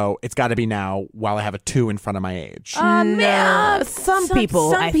 so it's got to be now while I have a 2 in front of my age? No, some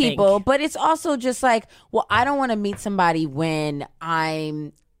people, I think. But it's also just like, well, I don't want to meet somebody when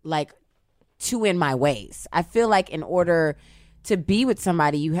I'm like too in my ways. I feel like in order to be with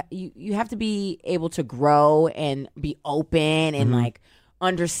somebody, you have to be able to grow and be open and like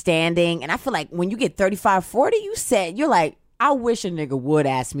understanding. And I feel like when you get 35, 40, you're like, I wish a nigga would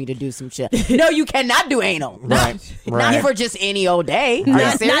ask me to do some shit. No, you cannot do anal. Right. Not for just any old day.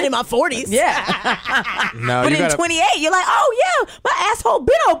 Not in my 40s. Yeah. No, But you in gotta, 28, you're like, oh yeah, my asshole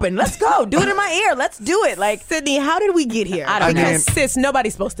been open. Let's go. Do it in my ear. Let's do it. Like, Sydney, how did we get here? I don't know. Because, sis,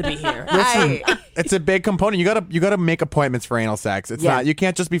 nobody's supposed to be here. it's a big component. You gotta make appointments for anal sex. It's not. You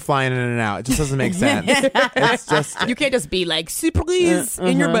can't just be flying in and out. It just doesn't make sense. It's just. You can't just be like, surprise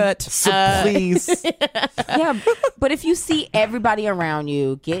in your butt. So please. yeah, but if you see everybody around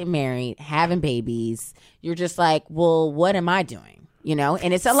you getting married, having babies, you're just like, well, what am I doing? You know,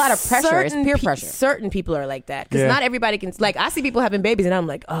 and it's a lot of pressure. It's peer pressure. Certain people are like that because Yeah. not everybody can. Like, I see people having babies, and I'm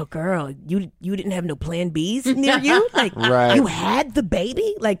like, oh, girl, you didn't have no Plan Bs near you. Like, Right. you had the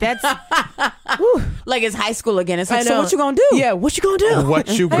baby. Like, that's Like it's high school again. It's like, I so know. what you gonna do? Yeah, what you gonna do? What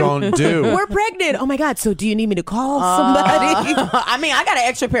you gonna do? We're pregnant. Oh my God. So do you need me to call somebody? I mean, I got an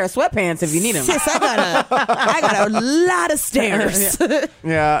extra pair of sweatpants if you need them. Sis, I got a lot of stairs.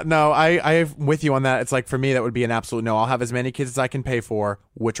 Yeah, no, I'm with you on that. It's like, for me, that would be an absolute no. I'll have as many kids as I can pay for,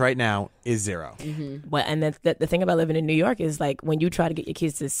 which right now is 0. Well, and the thing about living in New York is like when you try to get your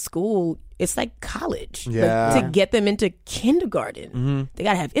kids to school, it's like college. Like, Yeah. to get them into kindergarten, they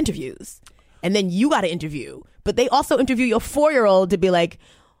got to have interviews. And then you got to interview. But they also interview your 4-year-old to be like,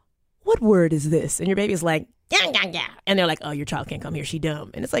 what word is this? And your baby's like, yeah, yeah, yeah. And they're like, oh, your child can't come here. She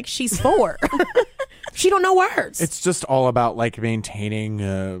dumb. And it's like, she's 4. She don't know words. It's just all about like maintaining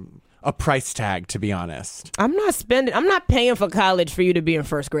a price tag, to be honest. I'm not paying for college for you to be in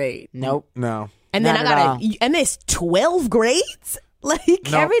first grade. Nope. No. And then Not I at gotta, and there's 12 grades? Like,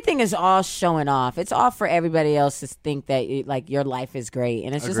 No. Everything is all showing off. It's all for everybody else to think that like your life is great,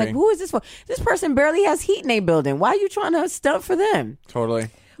 and it's just Agree. like, who is this for? This person barely has heat in their building. Why are you trying to stunt for them? Totally.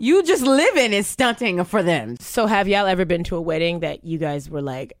 You just living is stunting for them. so have y'all ever been to a wedding that you guys were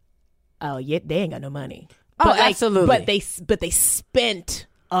like, oh, yeah, they ain't got no money? Oh, But, like, absolutely. But they spent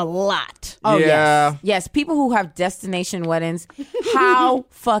a lot. Oh Yeah. yes, people who have destination weddings. How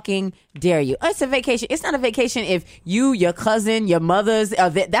fucking dare you? It's a vacation. It's not a vacation if you, your cousin, your mother's.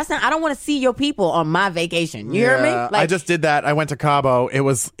 That's not. I don't want to see your people on my vacation. You hear me? Yeah, I just did that. I went to Cabo. It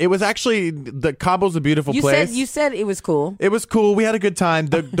was actually, the Cabo's a beautiful place. You said it was cool. It was cool. We had a good time.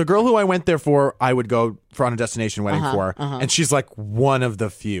 The girl who I went there for, I would go for on a destination wedding for, and she's like one of the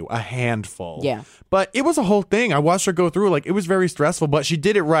few, a handful. Yeah. But it was a whole thing. I watched her go through. Like, it was very stressful, but she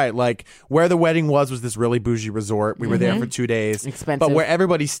did it right. Like, where the wedding was this really bougie resort. We were there for 2 days. Expensive. But where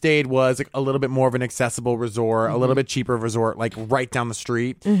everybody stayed was like a little bit more of an accessible resort, a little bit cheaper resort, like right down the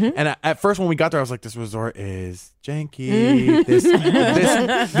street. And at first when we got there, I was like, this resort is janky.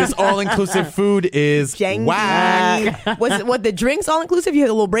 This all-inclusive food is Janky. whack. Was it what the drinks all inclusive? You had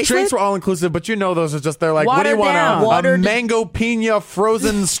a little bracelet. Drinks were all inclusive, but you know those are just, they're like, what do you Watered down. want? A mango pina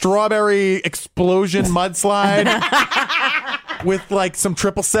frozen strawberry explosion mudslide with like some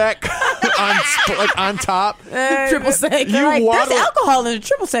triple sec on top. triple sec. You Like, waddle- there's alcohol in the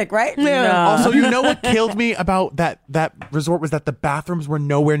triple sec, right? Yeah. No. Also, you know what killed me about that resort was that the bathrooms were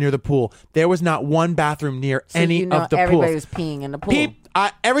nowhere near the pool. There was not one bathroom near So any you know of the everybody pools. was peeing in the pool.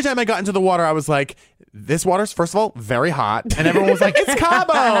 Every time I got into the water, I was like, this water's, first of all, very hot. And everyone was like, it's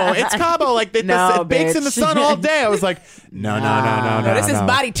Cabo. It's Cabo. Like, it bakes in the bitch. sun all day. I was like, no. This is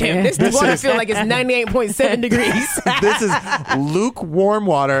body temp. This water feel like it's 98.7 degrees. This is lukewarm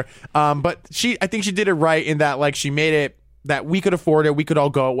water. But I think she did it right in that, like, she made it that we could afford it. We could all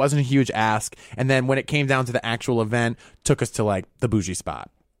go. It wasn't a huge ask. And then when it came down to the actual event, took us to like the bougie spot.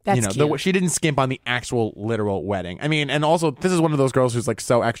 That's cute. She didn't skimp on the actual literal wedding. I mean, and also this is one of those girls who's like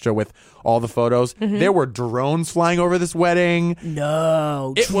so extra with all the photos. There were drones flying over this wedding.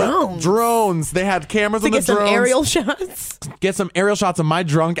 No, It was drones. drones. They had cameras To on the get some drones. aerial shots. Get some aerial shots of my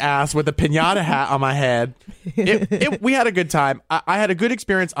drunk ass with a piñata hat on my head. We had a good time. I had a good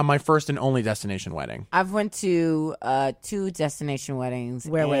experience on my first and only destination wedding. I've went to 2 destination weddings.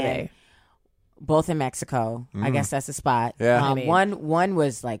 Where were and they? Both in Mexico. I guess that's a spot. Yeah. I mean- One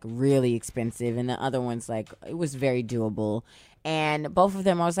was like really expensive, and the other one's like it was very doable. And both of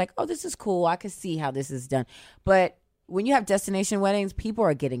them, I was like, oh, this is cool. I could see how this is done. But when you have destination weddings, people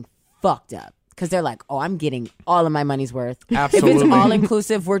are getting fucked up. because they're like, oh, I'm getting all of my money's worth. Absolutely. If it's all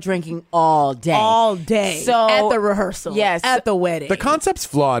inclusive, we're drinking all day. All day. So at the rehearsal. Yes. At the wedding. The concept's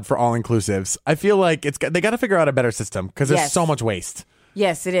flawed for all inclusives. I feel like they got to figure out a better system because there's Yes. so much waste.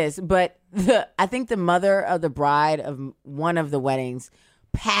 Yes, it is. But I think the mother of the bride of one of the weddings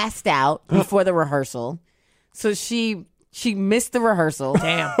passed out before the rehearsal. So she missed the rehearsal.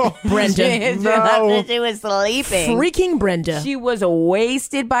 Damn. Brenda. No. She was sleeping. Freaking Brenda. She was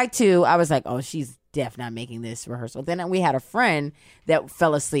wasted by 2. I was like, oh, she's definitely not making this rehearsal. Then we had a friend that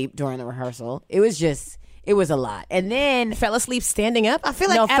fell asleep during the rehearsal. It was a lot. And then fell asleep standing up. I feel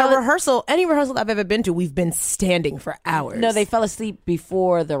like No, at a rehearsal, any rehearsal I've ever been to, we've been standing for hours. no, they fell asleep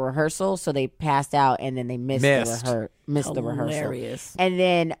before the rehearsal, so they passed out and then they missed the rehearsal. Hilarious. And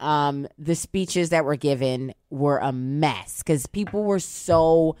then the speeches that were given were a mess because people were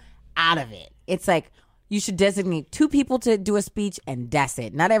so out of it. It's like you should designate 2 people to do a speech and that's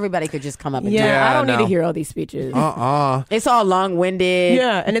it. Not everybody could just come up and do it. Yeah, I don't need no. to hear all these speeches. It's all long-winded.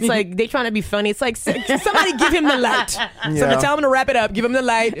 Yeah, and it's like they trying to be funny. It's like somebody give him the light. Somebody tell him to wrap it up. Give him the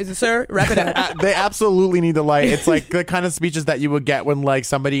light. Is it, sir? Wrap it up. They absolutely need the light. It's like the kind of speeches that you would get when like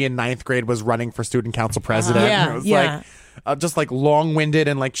somebody in 9th grade was running for student council president. Yeah, It was yeah. like just like long-winded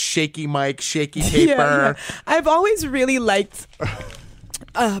and like shaky mic, shaky paper. I've always really liked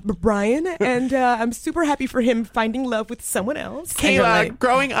Brian, and I'm super happy for him finding love with someone else. And you're like,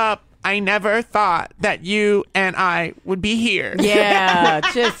 growing up, I never thought that you and I would be here. Yeah,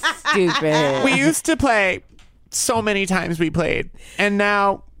 just stupid. We used to play so many times we played, and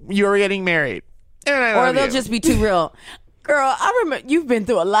now you're getting married. And I Or love they'll you. just be too real. Girl, I remember you've been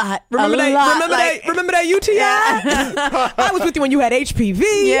through a lot. remember that UTI? I was with you when you had HPV.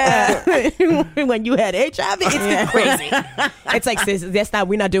 Yeah. When you had HIV. It's crazy. It's like, sis,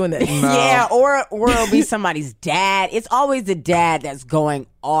 we're not doing this. Yeah, or it'll be somebody's dad. It's always the dad that's going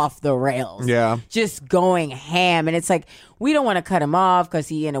off the rails. Yeah. Just going ham. And it's like, we don't want to cut him off because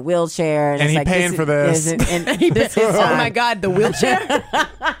he's in a wheelchair. And it's he like, paying for this. And this is Oh my God, the wheelchair.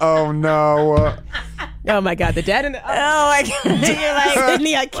 Oh no. Oh my God, the dad in the. Oh my God. You're like,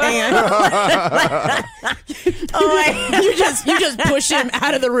 Sydney, I can't. oh my you just push him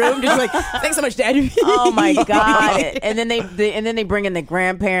out of the room. Just like, thanks so much, Dad. Oh my God! And then they bring in the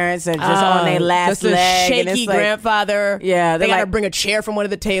grandparents and just on their last just a leg, and shaky it's like, grandfather. Yeah, they they're gotta like- bring a chair from one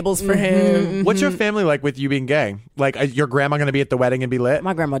of the tables for him. What's your family like with you being gay? Like, your grandma gonna be at the wedding and be lit?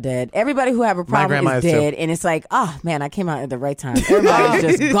 My grandma dead. Everybody who have a problem grandma is is too. dead, and it's like, oh man, I came out at the right time.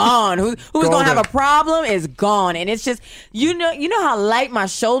 Everybody's just gone. Who's gonna have a problem is gone, and it's just you know how light my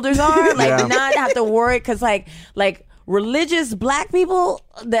shoulders are. Like Yeah. not have to worry because like religious black people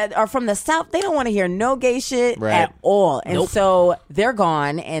that are from the South, they don't want to hear no gay shit Right. at all, and so they're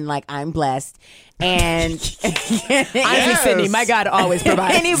gone, and like I'm blessed. And Honestly, Sydney, my God always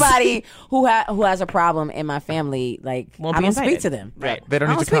provides. anybody who has a problem in my family, like Won't I be don't speak invited. to them. Right. They don't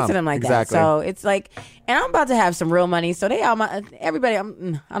I need don't to speak come. to them like Exactly. that. So it's like, and I'm about to have some real money. So they all everybody.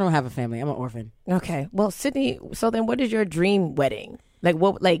 I don't have a family. I'm an orphan. Okay, well, Sydney. So then, what is your dream wedding? Like,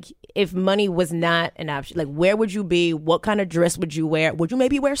 what? Like, if money was not an option, like, where would you be? What kind of dress would you wear? Would you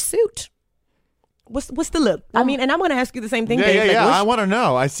maybe wear a suit? What's the look? I mean, and I'm going to ask you the same thing. Yeah, Dave. yeah, Like, yeah. what's- I want to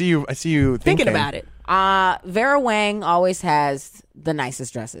know. I see you thinking about it. Vera Wang always has the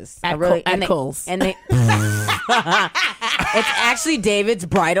nicest dresses. At and Kohl's. And they it's actually David's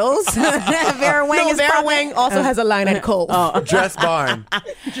bridals. Vera Wang No, is Vera probably- Wang also has a line at Kohl's. Dress barn.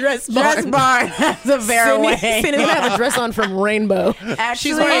 Dress Dress Bar has a Vera Wang. Sydney's gonna have a dress on from Rainbow.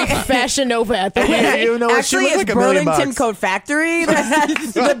 She's wearing Fashion Nova at the Yeah, wedding. you know what? She Actually, looks it's like $1 million Burlington bucks. Coat Factory.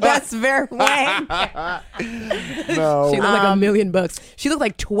 That's the best Vera Wang. No. She looked like $1 million. She looked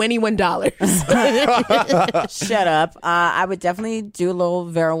like $21. Shut up. I would definitely do a little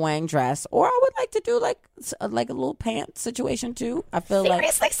Vera Wang dress, or I would like to do like a little pants situation too. I feel like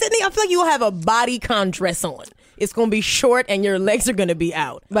Seriously, Sydney, I feel like you'll have a bodycon dress on. It's gonna be short and your legs are gonna be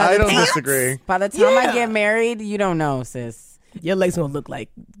out. I don't disagree. by the time I Yeah. get married, you don't know, sis. Your legs gonna look like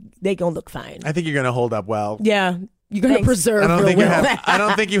they gonna look fine. I think you're gonna hold up well. Yeah, you're gonna Thanks. preserve. I don't real think you well. have. I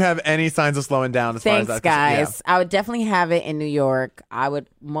don't think you have any signs of slowing down. As Thanks, far as that, guys. I would definitely have it in New York. I would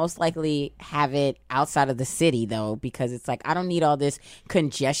most likely have it outside of the city, though, because it's like I don't need all this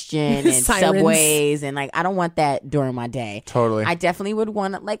congestion and Sirens. subways, and like I don't want that during my day. Totally. I definitely would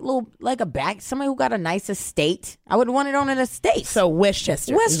want like a back, somebody who got a nice estate. I would want it on an estate. So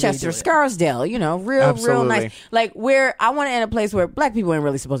Westchester, Westchester, Scarsdale, real Absolutely. nice. Like where I want it in a place where black people ain't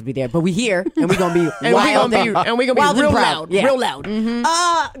really supposed to be there, but we here and we gonna be and wild. we're gonna be Wild and real proud. loud. Yeah. Real loud.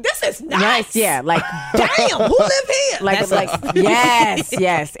 This is nice. Yeah, like Damn, who live here? like That's us.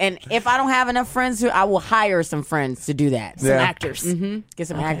 yes. And if I don't have enough friends, I will hire some friends to do that. Some Yeah. actors. Get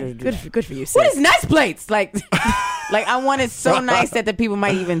some actors to do that. Good for you, sis. What is nice plates? Like I want it so nice that the people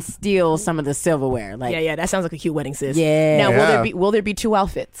might even steal some of the silverware. Like Yeah, that sounds like a cute wedding, sis. Yeah. Now, Yeah. will there be 2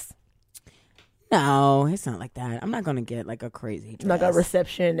 outfits? no, it's not like that. I'm not gonna get like a crazy dress. Like a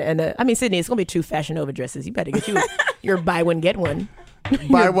reception and I mean, Sydney, it's gonna be 2 Fashion Nova dresses. You better get you your buy one get one.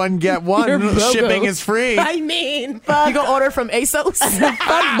 Buy one, get one. Your logo. Shipping is free. I mean, you gonna order from ASOS?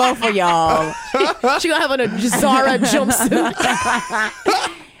 Fuck both of y'all. She gonna have on a Zara jumpsuit.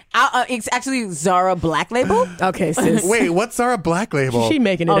 It's actually Zara Black Label. Okay, sis. Wait, what's our Black Label? She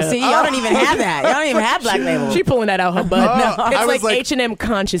making it Oh, up. see, y'all don't even have that. Y'all don't even have Black Label. She pulling that out her butt. Oh, It's I was like like- H&M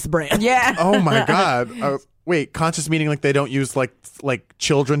conscious brand. Yeah. Oh my God. Wait, conscious meaning like they don't use like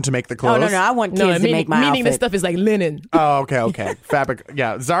children to make the clothes? Oh no, I want kids No, to meaning, make my meaning this outfit. stuff is like linen. Oh, okay. Fabric.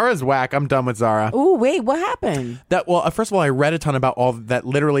 Yeah, Zara's whack. I'm done with Zara. Ooh, wait, what happened? First of all, I read a ton about all that.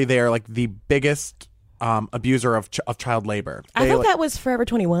 Literally, they are like the biggest abuser of child labor. I They, thought like, that was Forever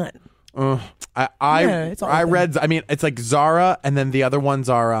 21. I it's all I of read. I mean, it's like Zara, and then the other ones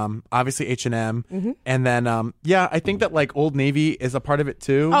are obviously H&M, and then I think that like Old Navy is a part of it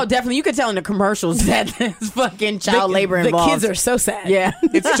too. Oh, definitely. You could tell in the commercials that there's fucking child labor The involved. kids are so sad. Yeah.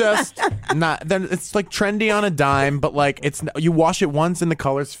 It's just not. Then it's like trendy on a dime, but like it's you wash it once and the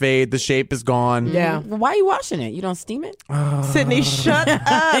colors fade, the shape is gone. Yeah. Well, why are you washing it? You don't steam it? Sydney, shut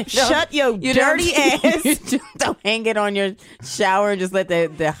up. Shut your You dirty don't, ass. You just don't hang it on your shower and just let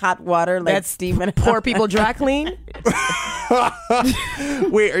the hot water like That's steam it. Poor people dry clean.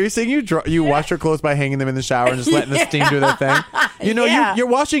 Wait, are you saying you wash your clothes by hanging them in the shower and just letting the steam do their thing? You know, Yeah. you're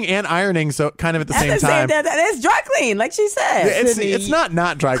washing and ironing, so kind of at the same time. That's dry clean, like she said. It's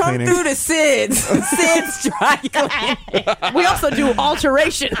not dry Come cleaning. through the SIDS. SIDS dry cleaning. We also do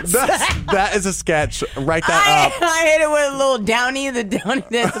alterations. That is a sketch. Write that up. I hit it with a little downy, the downy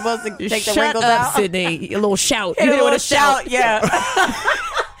that's supposed to take the Shut wrinkles up, out. Sydney. A little shout. Hit You it hit it with with a shout. yeah.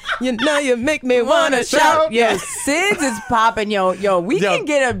 You know you make me wanna shout. Yo, Yes. SIDS is popping. We can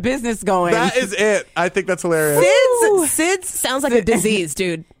get a business going. That is it. I think that's hilarious. SIDS sounds like a disease,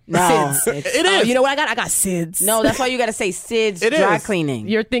 dude. No. SIDS. It is. You know what I got? I got SIDS. No, that's why you got to say SIDS It dry is. cleaning.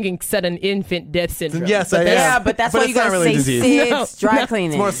 You're thinking sudden infant death syndrome. Yes, But I that's- am. But that's But why it's you got not to really say disease. SIDS dry No.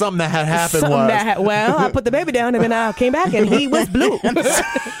 cleaning. It's more something that had happened Something was. I put the baby down and then I came back and he was blue.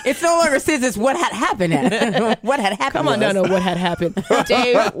 It's no longer SIDS. It's what had happened. What had happened. Come on, was. no, what had happened?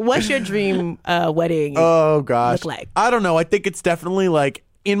 Dave, what's your dream wedding? Oh gosh, look like? I don't know. I think it's definitely like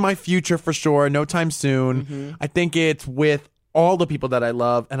in my future for sure. No time soon. Mm-hmm. I think it's with all the people that I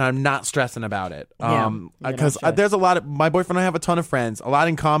love, and I'm not stressing about it. Because there's a lot of my boyfriend and I have a ton of friends, a lot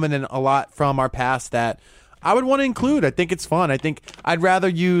in common, and a lot from our past that I would want to include. I think it's fun. I think I'd rather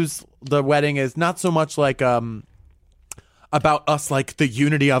use the wedding as not so much like about us, like the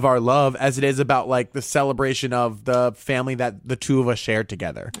unity of our love, as it is about like the celebration of the family that the two of us shared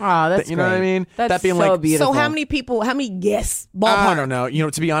together. Oh, that's You know what I great. mean? That's That being so like- beautiful. So how many people, how many guests? Ballpark. I don't know. You know,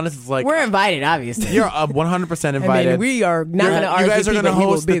 to be honest, it's like We're invited, obviously. you're 100% I invited. mean, we are not going to you argue. guys are going to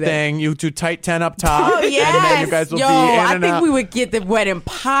host the thing. You do tight 10 up top. Oh, And then you guys will Yo, be in I and think out. we would get the wedding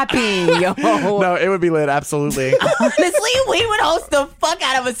popping, yo. No, it would be lit. Absolutely. Honestly, we would host the fuck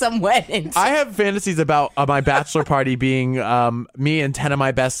out of some weddings. I have fantasies about my bachelor party being me and 10 of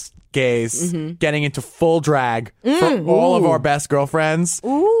my best gays getting into full drag for all of our best girlfriends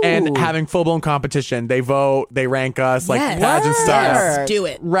and having full-blown competition. They vote, they rank us, like Yes. pageant style. Let's do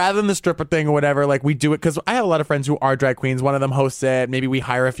it. Rather than the stripper thing or whatever, like we do it because I have a lot of friends who are drag queens. One of them hosts it. Maybe we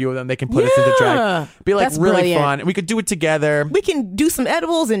hire a few of them. They can put us into drag. Be like That's really brilliant. fun. And we could do it together. We can do some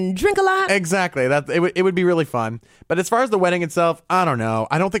edibles and drink a lot. Exactly. It would be really fun. But as far as the wedding itself, I don't know.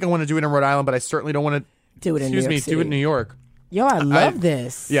 I don't think I want to do it in Rhode Island, but I certainly don't want to Do it in New excuse York me, City. do it in New York. Yo, I love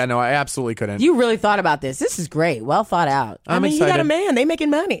this. Yeah, no, I absolutely couldn't. You really thought about this. This is great. Well thought out. I I'm mean, excited. you got a man. They making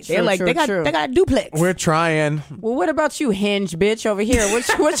money. They're True, like, true, they got true. a duplex. We're trying. Well, what about you, Hinge, bitch, over here?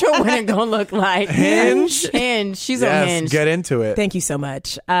 What's your wedding gonna look like? Hinge? Hinge. She's on Yes, Hinge. get into it. Thank you so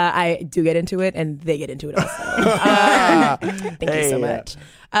much. I do get into it, and they get into it also. Thank you so much.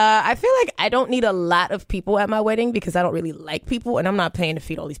 I feel like I don't need a lot of people at my wedding because I don't really like people, and I'm not paying to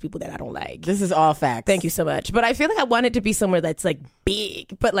feed all these people that I don't like. This is all facts. Thank you so much. But I feel like I want it to be somewhere that's like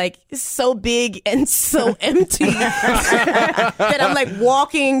big, but like so big and so empty that I'm like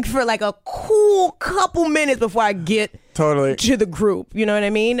walking for like a cool couple minutes before I get Totally. to the group. You know what I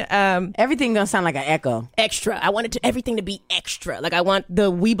mean? Everything gonna sound like an echo. Extra. I want everything to be extra. Like I want the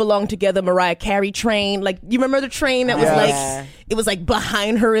 "We Belong Together" Mariah Carey train. Like you remember the train that was Yes. like it was like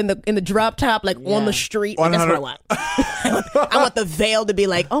behind her in the drop top, like on the street. Like, that's what I want. I want the veil to be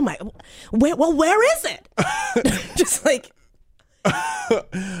like, oh my, where is it? Just like.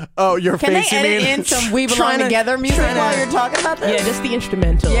 Oh, your Can face, they you edit mean? in some "We Belong Together" music while you're talking about this? Yeah, just the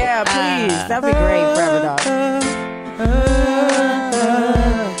instrumental. Yeah, please. That'd be great, Forever Dog.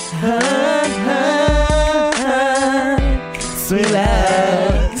 Sweet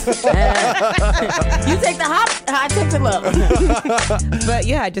love. You take the hop, I take the low. But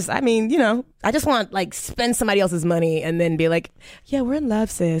yeah, I just want like spend somebody else's money and then be like, yeah, we're in love,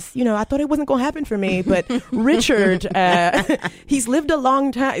 sis. I thought it wasn't gonna happen for me, but Richard, he's lived a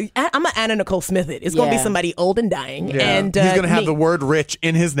long time. I'm an Anna Nicole Smith. It's gonna be Yeah. somebody old and dying, Yeah. and he's gonna have me. the word "rich"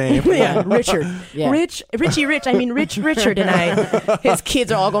 in his name. Yeah, Richard. Yeah. Richie Rich. I mean, Richard and his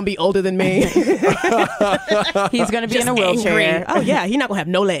kids are all gonna be older than me. He's gonna be in a wheelchair. Angry. Oh yeah, he's not gonna have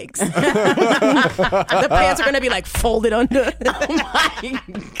no legs. The pants are gonna be like folded under. Oh my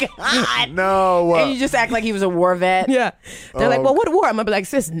God. No. And you just act like he was a war vet. Yeah, they're like, well, what war? I'm gonna be like,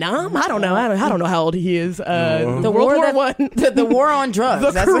 sis, Nam? I don't know. I don't know how old he is. The World War One. The war on drugs.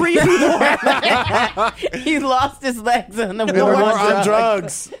 The That's what- Korean War. He lost his legs in the The war, war on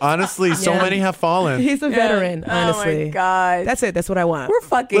drugs. Honestly, so Yeah. many have fallen. He's a veteran. Honestly, Oh my God. that's it. That's what I want. We're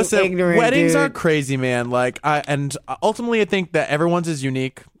fucking Listen, ignorant. weddings dude. are crazy, man. Like, ultimately, I think that everyone's is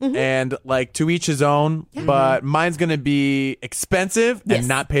unique and like to each his own. But mine's gonna be expensive Yes. and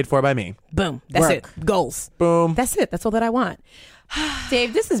not paid for by me. Boom. That's Work. it. Goals. Boom. That's it. That's all that I want.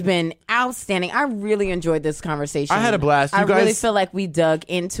 Dave, this has been outstanding. I really enjoyed this conversation. I had a blast. You I really guys- feel like we dug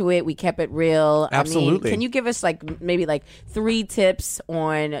into it. We kept it real. I Absolutely. mean, can you give us maybe 3 tips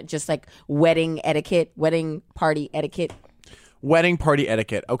on just wedding etiquette, wedding party etiquette? Wedding party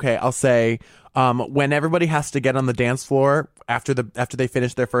etiquette. Okay, I'll say when everybody has to get on the dance floor after they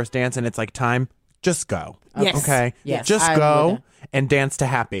finish their first dance and it's like time, just go. Yes. Okay. Yes, Just I agree with go that. and dance to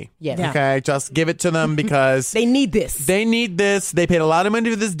Happy. Yes. Yeah. Okay. Just give it to them because They need this. they need this. They paid a lot of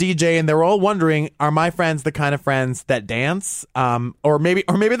money to this DJ, and they're all wondering, are my friends the kind of friends that dance? Or maybe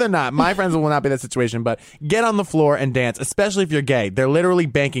they're not. My friends will not be that situation, but get on the floor and dance, especially if you're gay. They're literally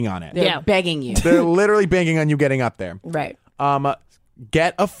banking on it. They're Yeah. begging you. They're literally banking on you getting up there. Right.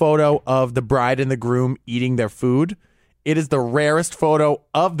 Get a photo of the bride and the groom eating their food. It is the rarest photo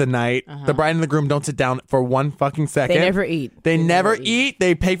of the night. The bride and the groom don't sit down for one fucking second. They never eat. They never eat.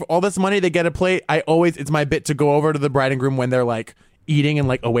 They pay for all this money. They get a plate. It's my bit to go over to the bride and groom when they're like eating and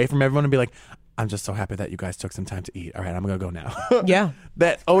like away from everyone and be like, I'm just so happy that you guys took some time to eat. All right, I'm going to go now. Yeah.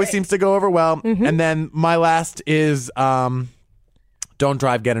 That always seems to go over well. And then my last is don't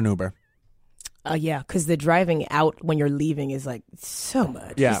drive, get an Uber. Yeah, because the driving out when you're leaving is like so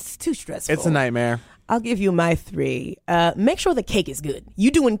much. Yeah. It's too stressful. It's a nightmare. I'll give you my 3. Make sure the cake is good. You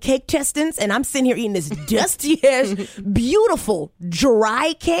doing cake testings, and I'm sitting here eating this dusty ass, beautiful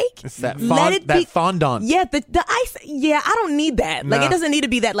dry cake. It's that fondant. Yeah, the ice. Yeah, I don't need that. Like Nah. it doesn't need to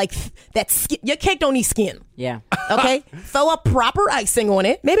be that that skin. Your cake don't need skin. Yeah. Okay, throw a proper icing on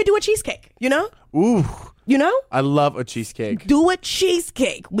it. Maybe do a cheesecake. Ooh, I I love a cheesecake. do a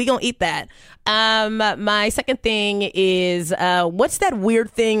cheesecake. We gonna eat that. My second thing is what's that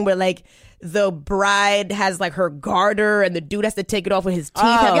weird thing where like the bride has like her garter and the dude has to take it off with his teeth.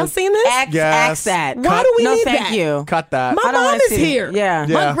 Have y'all seen this? Axe Yes. that. Why do we no, need thank that? you. Cut that. My I don't mom wanna is see- here. Yeah.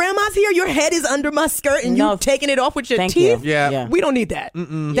 Yeah. My grandma's here. Your head is under my skirt and No. you taking it off with your Thank teeth. you. Yeah. We don't need that.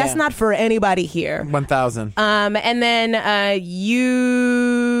 That's Yeah. not for anybody here. 1,000. And then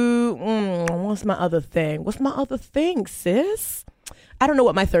what's my other thing? What's my other thing, sis? I don't know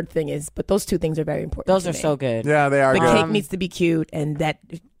what my third thing is, but those 2 things are very important. Those to are me. so good. Yeah, they are The good. cake needs to be cute, and that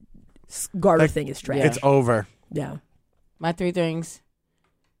garter thing is trash. It's over. Yeah. My 3 things.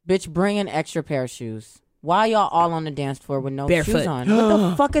 Bitch, bring an extra pair of shoes. Why y'all all on the dance floor with no Barefoot. shoes on? What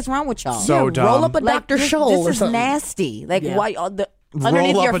the fuck is wrong with y'all? So dumb. Roll up a Like, Dr. Scholl This or is something. nasty. Like, Yeah. why y'all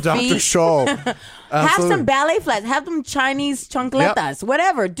underneath Roll your up a Dr. feet? Scholl. Have Absolutely. some ballet flats. Have them Chinese chancletas.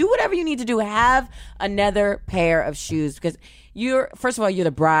 Whatever. Do whatever you need to do. Have another pair of shoes because first of all, you're the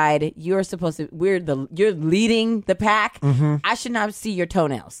bride. You're supposed to. You're leading the pack. I should not see your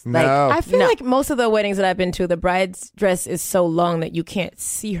toenails. Like, No. I feel No. like most of the weddings that I've been to, the bride's dress is so long that you can't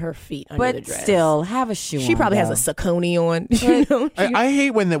see her feet under the but dress. still, have a shoe. she on, probably has though. a Saucony on. You know? I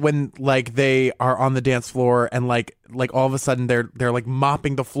hate when like they are on the dance floor and like all of a sudden they're like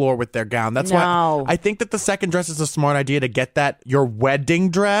mopping the floor with their gown. That's No. why I think that the second dress is a smart idea to get your wedding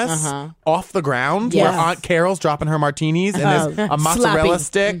dress off the ground Yes. where Aunt Carol's dropping her martinis and there's a mozzarella Sloppy.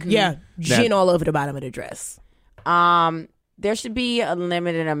 stick. Yeah, gin all over the bottom of the dress. There should be a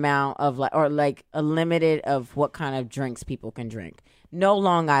limited amount of a limited of what kind of drinks people can drink. No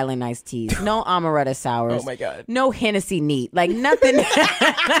Long Island iced teas. No amaretto sours. Oh my God. No Hennessy neat. Like nothing.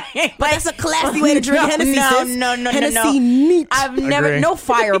 But that's a classy way to drink Hennessy. No. Hennessy neat. I've never. Agree. No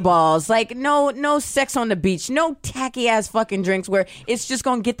fireballs. Like no sex on the beach. No tacky ass fucking drinks where it's just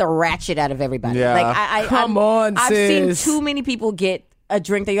gonna get the ratchet out of everybody. Yeah. Like Come on, I've sis. seen too many people get a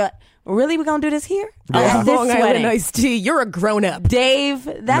drink that you're like, really, we gonna do this here? Yeah. At this Long Island wedding? iced tea. You're a grown up. Dave,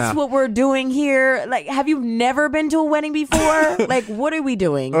 that's No. what we're doing here. Like, have you never been to a wedding before? Like, what are we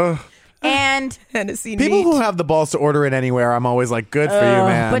doing? And Hennessy People neat. who have the balls to order it anywhere, I'm always like, good for you,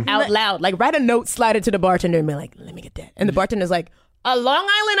 man. But out loud, like write a note, slide it to the bartender, and be like, "Let me get that." And the bartender's like, "A Long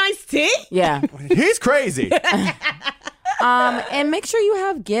Island iced tea?" yeah, He's crazy. and make sure you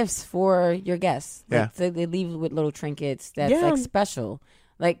have gifts for your guests. Like, Yeah. so they leave with little trinkets that's Yeah. like special.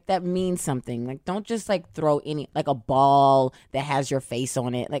 Like that means something. Like don't just like throw any like a ball that has your face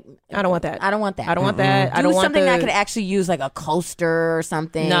on it. Like I don't want that. I don't want that. I don't want that. I Do don't want something that I the- could actually use, like a coaster or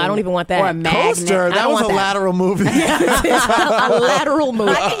something. No, I don't even want that. Or a magnet. Coaster, I that don't was a want that. lateral movie. a lateral move.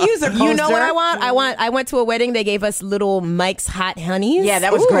 I could use a You know what coaster. I want? I went to a wedding. They gave us little Mike's Hot Honeys. Yeah,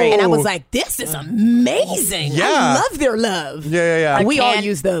 that was great. And I was like, "This is amazing. Yeah. I love their love." Yeah. We all can-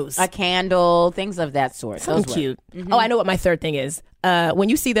 use those. A candle, things of that sort. Something Those cute. work. Oh, I know what my third thing is. When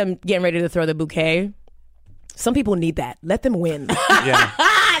you see them getting ready to throw the bouquet, some people need that. Let them win. Yeah.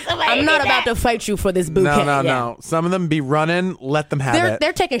 I'm not about to fight you for this bouquet. No. Some of them be running. Let them have it.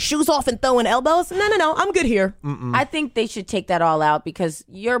 They're taking shoes off and throwing elbows. No. I'm good here. I think they should take that all out because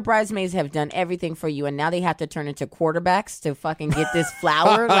your bridesmaids have done everything for you, and now they have to turn into quarterbacks to fucking get this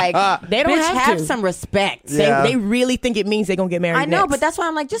flower. Like They don't bitch, have to. some respect. Yeah. They really think it means they're gonna get married. I know, next. but that's why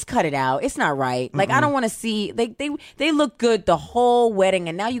I'm like, just cut it out. It's not right. Like I don't want to see they look good the whole wedding,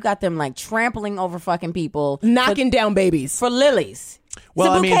 and now you got them like trampling over fucking people knocking down babies. for lilies.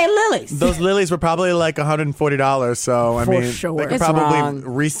 Well, it's a bouquet of lilies. Those lilies were probably like $140. So I For mean, sure. they could It's probably wrong.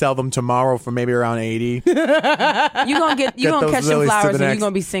 resell them tomorrow for maybe around $80. You gonna Get catch those some lilies to flowers, the and you're next.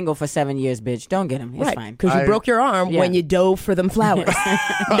 gonna be single for 7 years, bitch. Don't get them. It's Right, fine. because you I- broke your arm Yeah. when you dove for them flowers.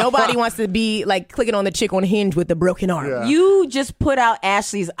 Nobody wants to be like clicking on the chick on Hinge with the broken arm. Yeah. You just put out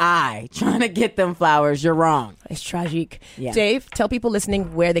Ashley's eye trying to get them flowers. You're wrong. It's tragic. Yeah. Dave, tell people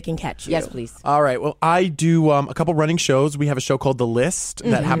listening where they can catch you. Yes, please. All right. Well, I do a couple running shows. We have a show called The List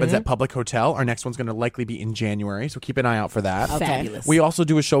that happens at Public Hotel. Our next one's going to likely be in January, so keep an eye out for that. Fabulous. We also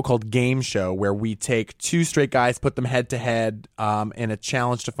do a show called Game Show where we take two straight guys, put them head to head in a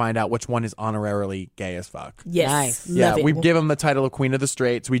challenge to find out which one is honorarily gay as fuck. Yes. Nice. Love it. We give them the title of Queen of the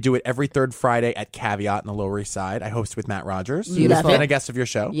Straights. We do it every third Friday at Caveat in the Lower East Side. I host with Matt Rogers, who's Beautiful. been a guest of your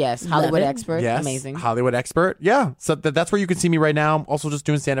show. Yes, Hollywood it. expert. Yes, Amazing. Hollywood expert. Yeah, so that's where you can see me right now. I'm also just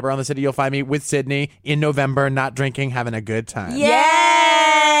doing stand up around the city. You'll find me with Sydney in November, not drinking, having a good time. Yay!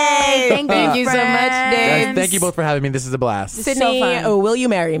 Thank you so much, Guys, Dave. thank you both for having me. This is a blast. Sydney, So fun. will you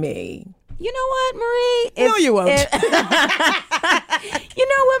marry me? You know what, Marie? No, you won't. You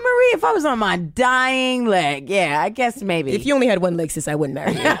know what, Marie? If I was on my dying leg, yeah, I guess maybe. If you only had one leg, sis, I wouldn't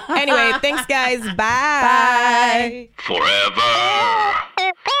marry you. Anyway, thanks, guys. Bye. Forever.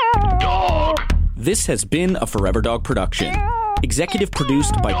 Dog. This has been a Forever Dog production. Executive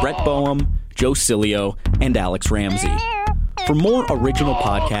produced by Brett Boehm, Joe Cilio, and Alex Ramsey. For more original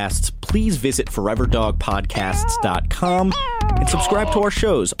podcasts, please visit foreverdogpodcasts.com and subscribe to our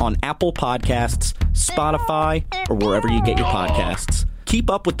shows on Apple Podcasts, Spotify, or wherever you get your podcasts.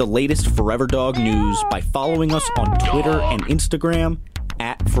 Keep up with the latest Forever Dog news by following us on Twitter and Instagram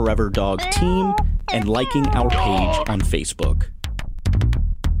 @ForeverDogTeam and liking our page on Facebook.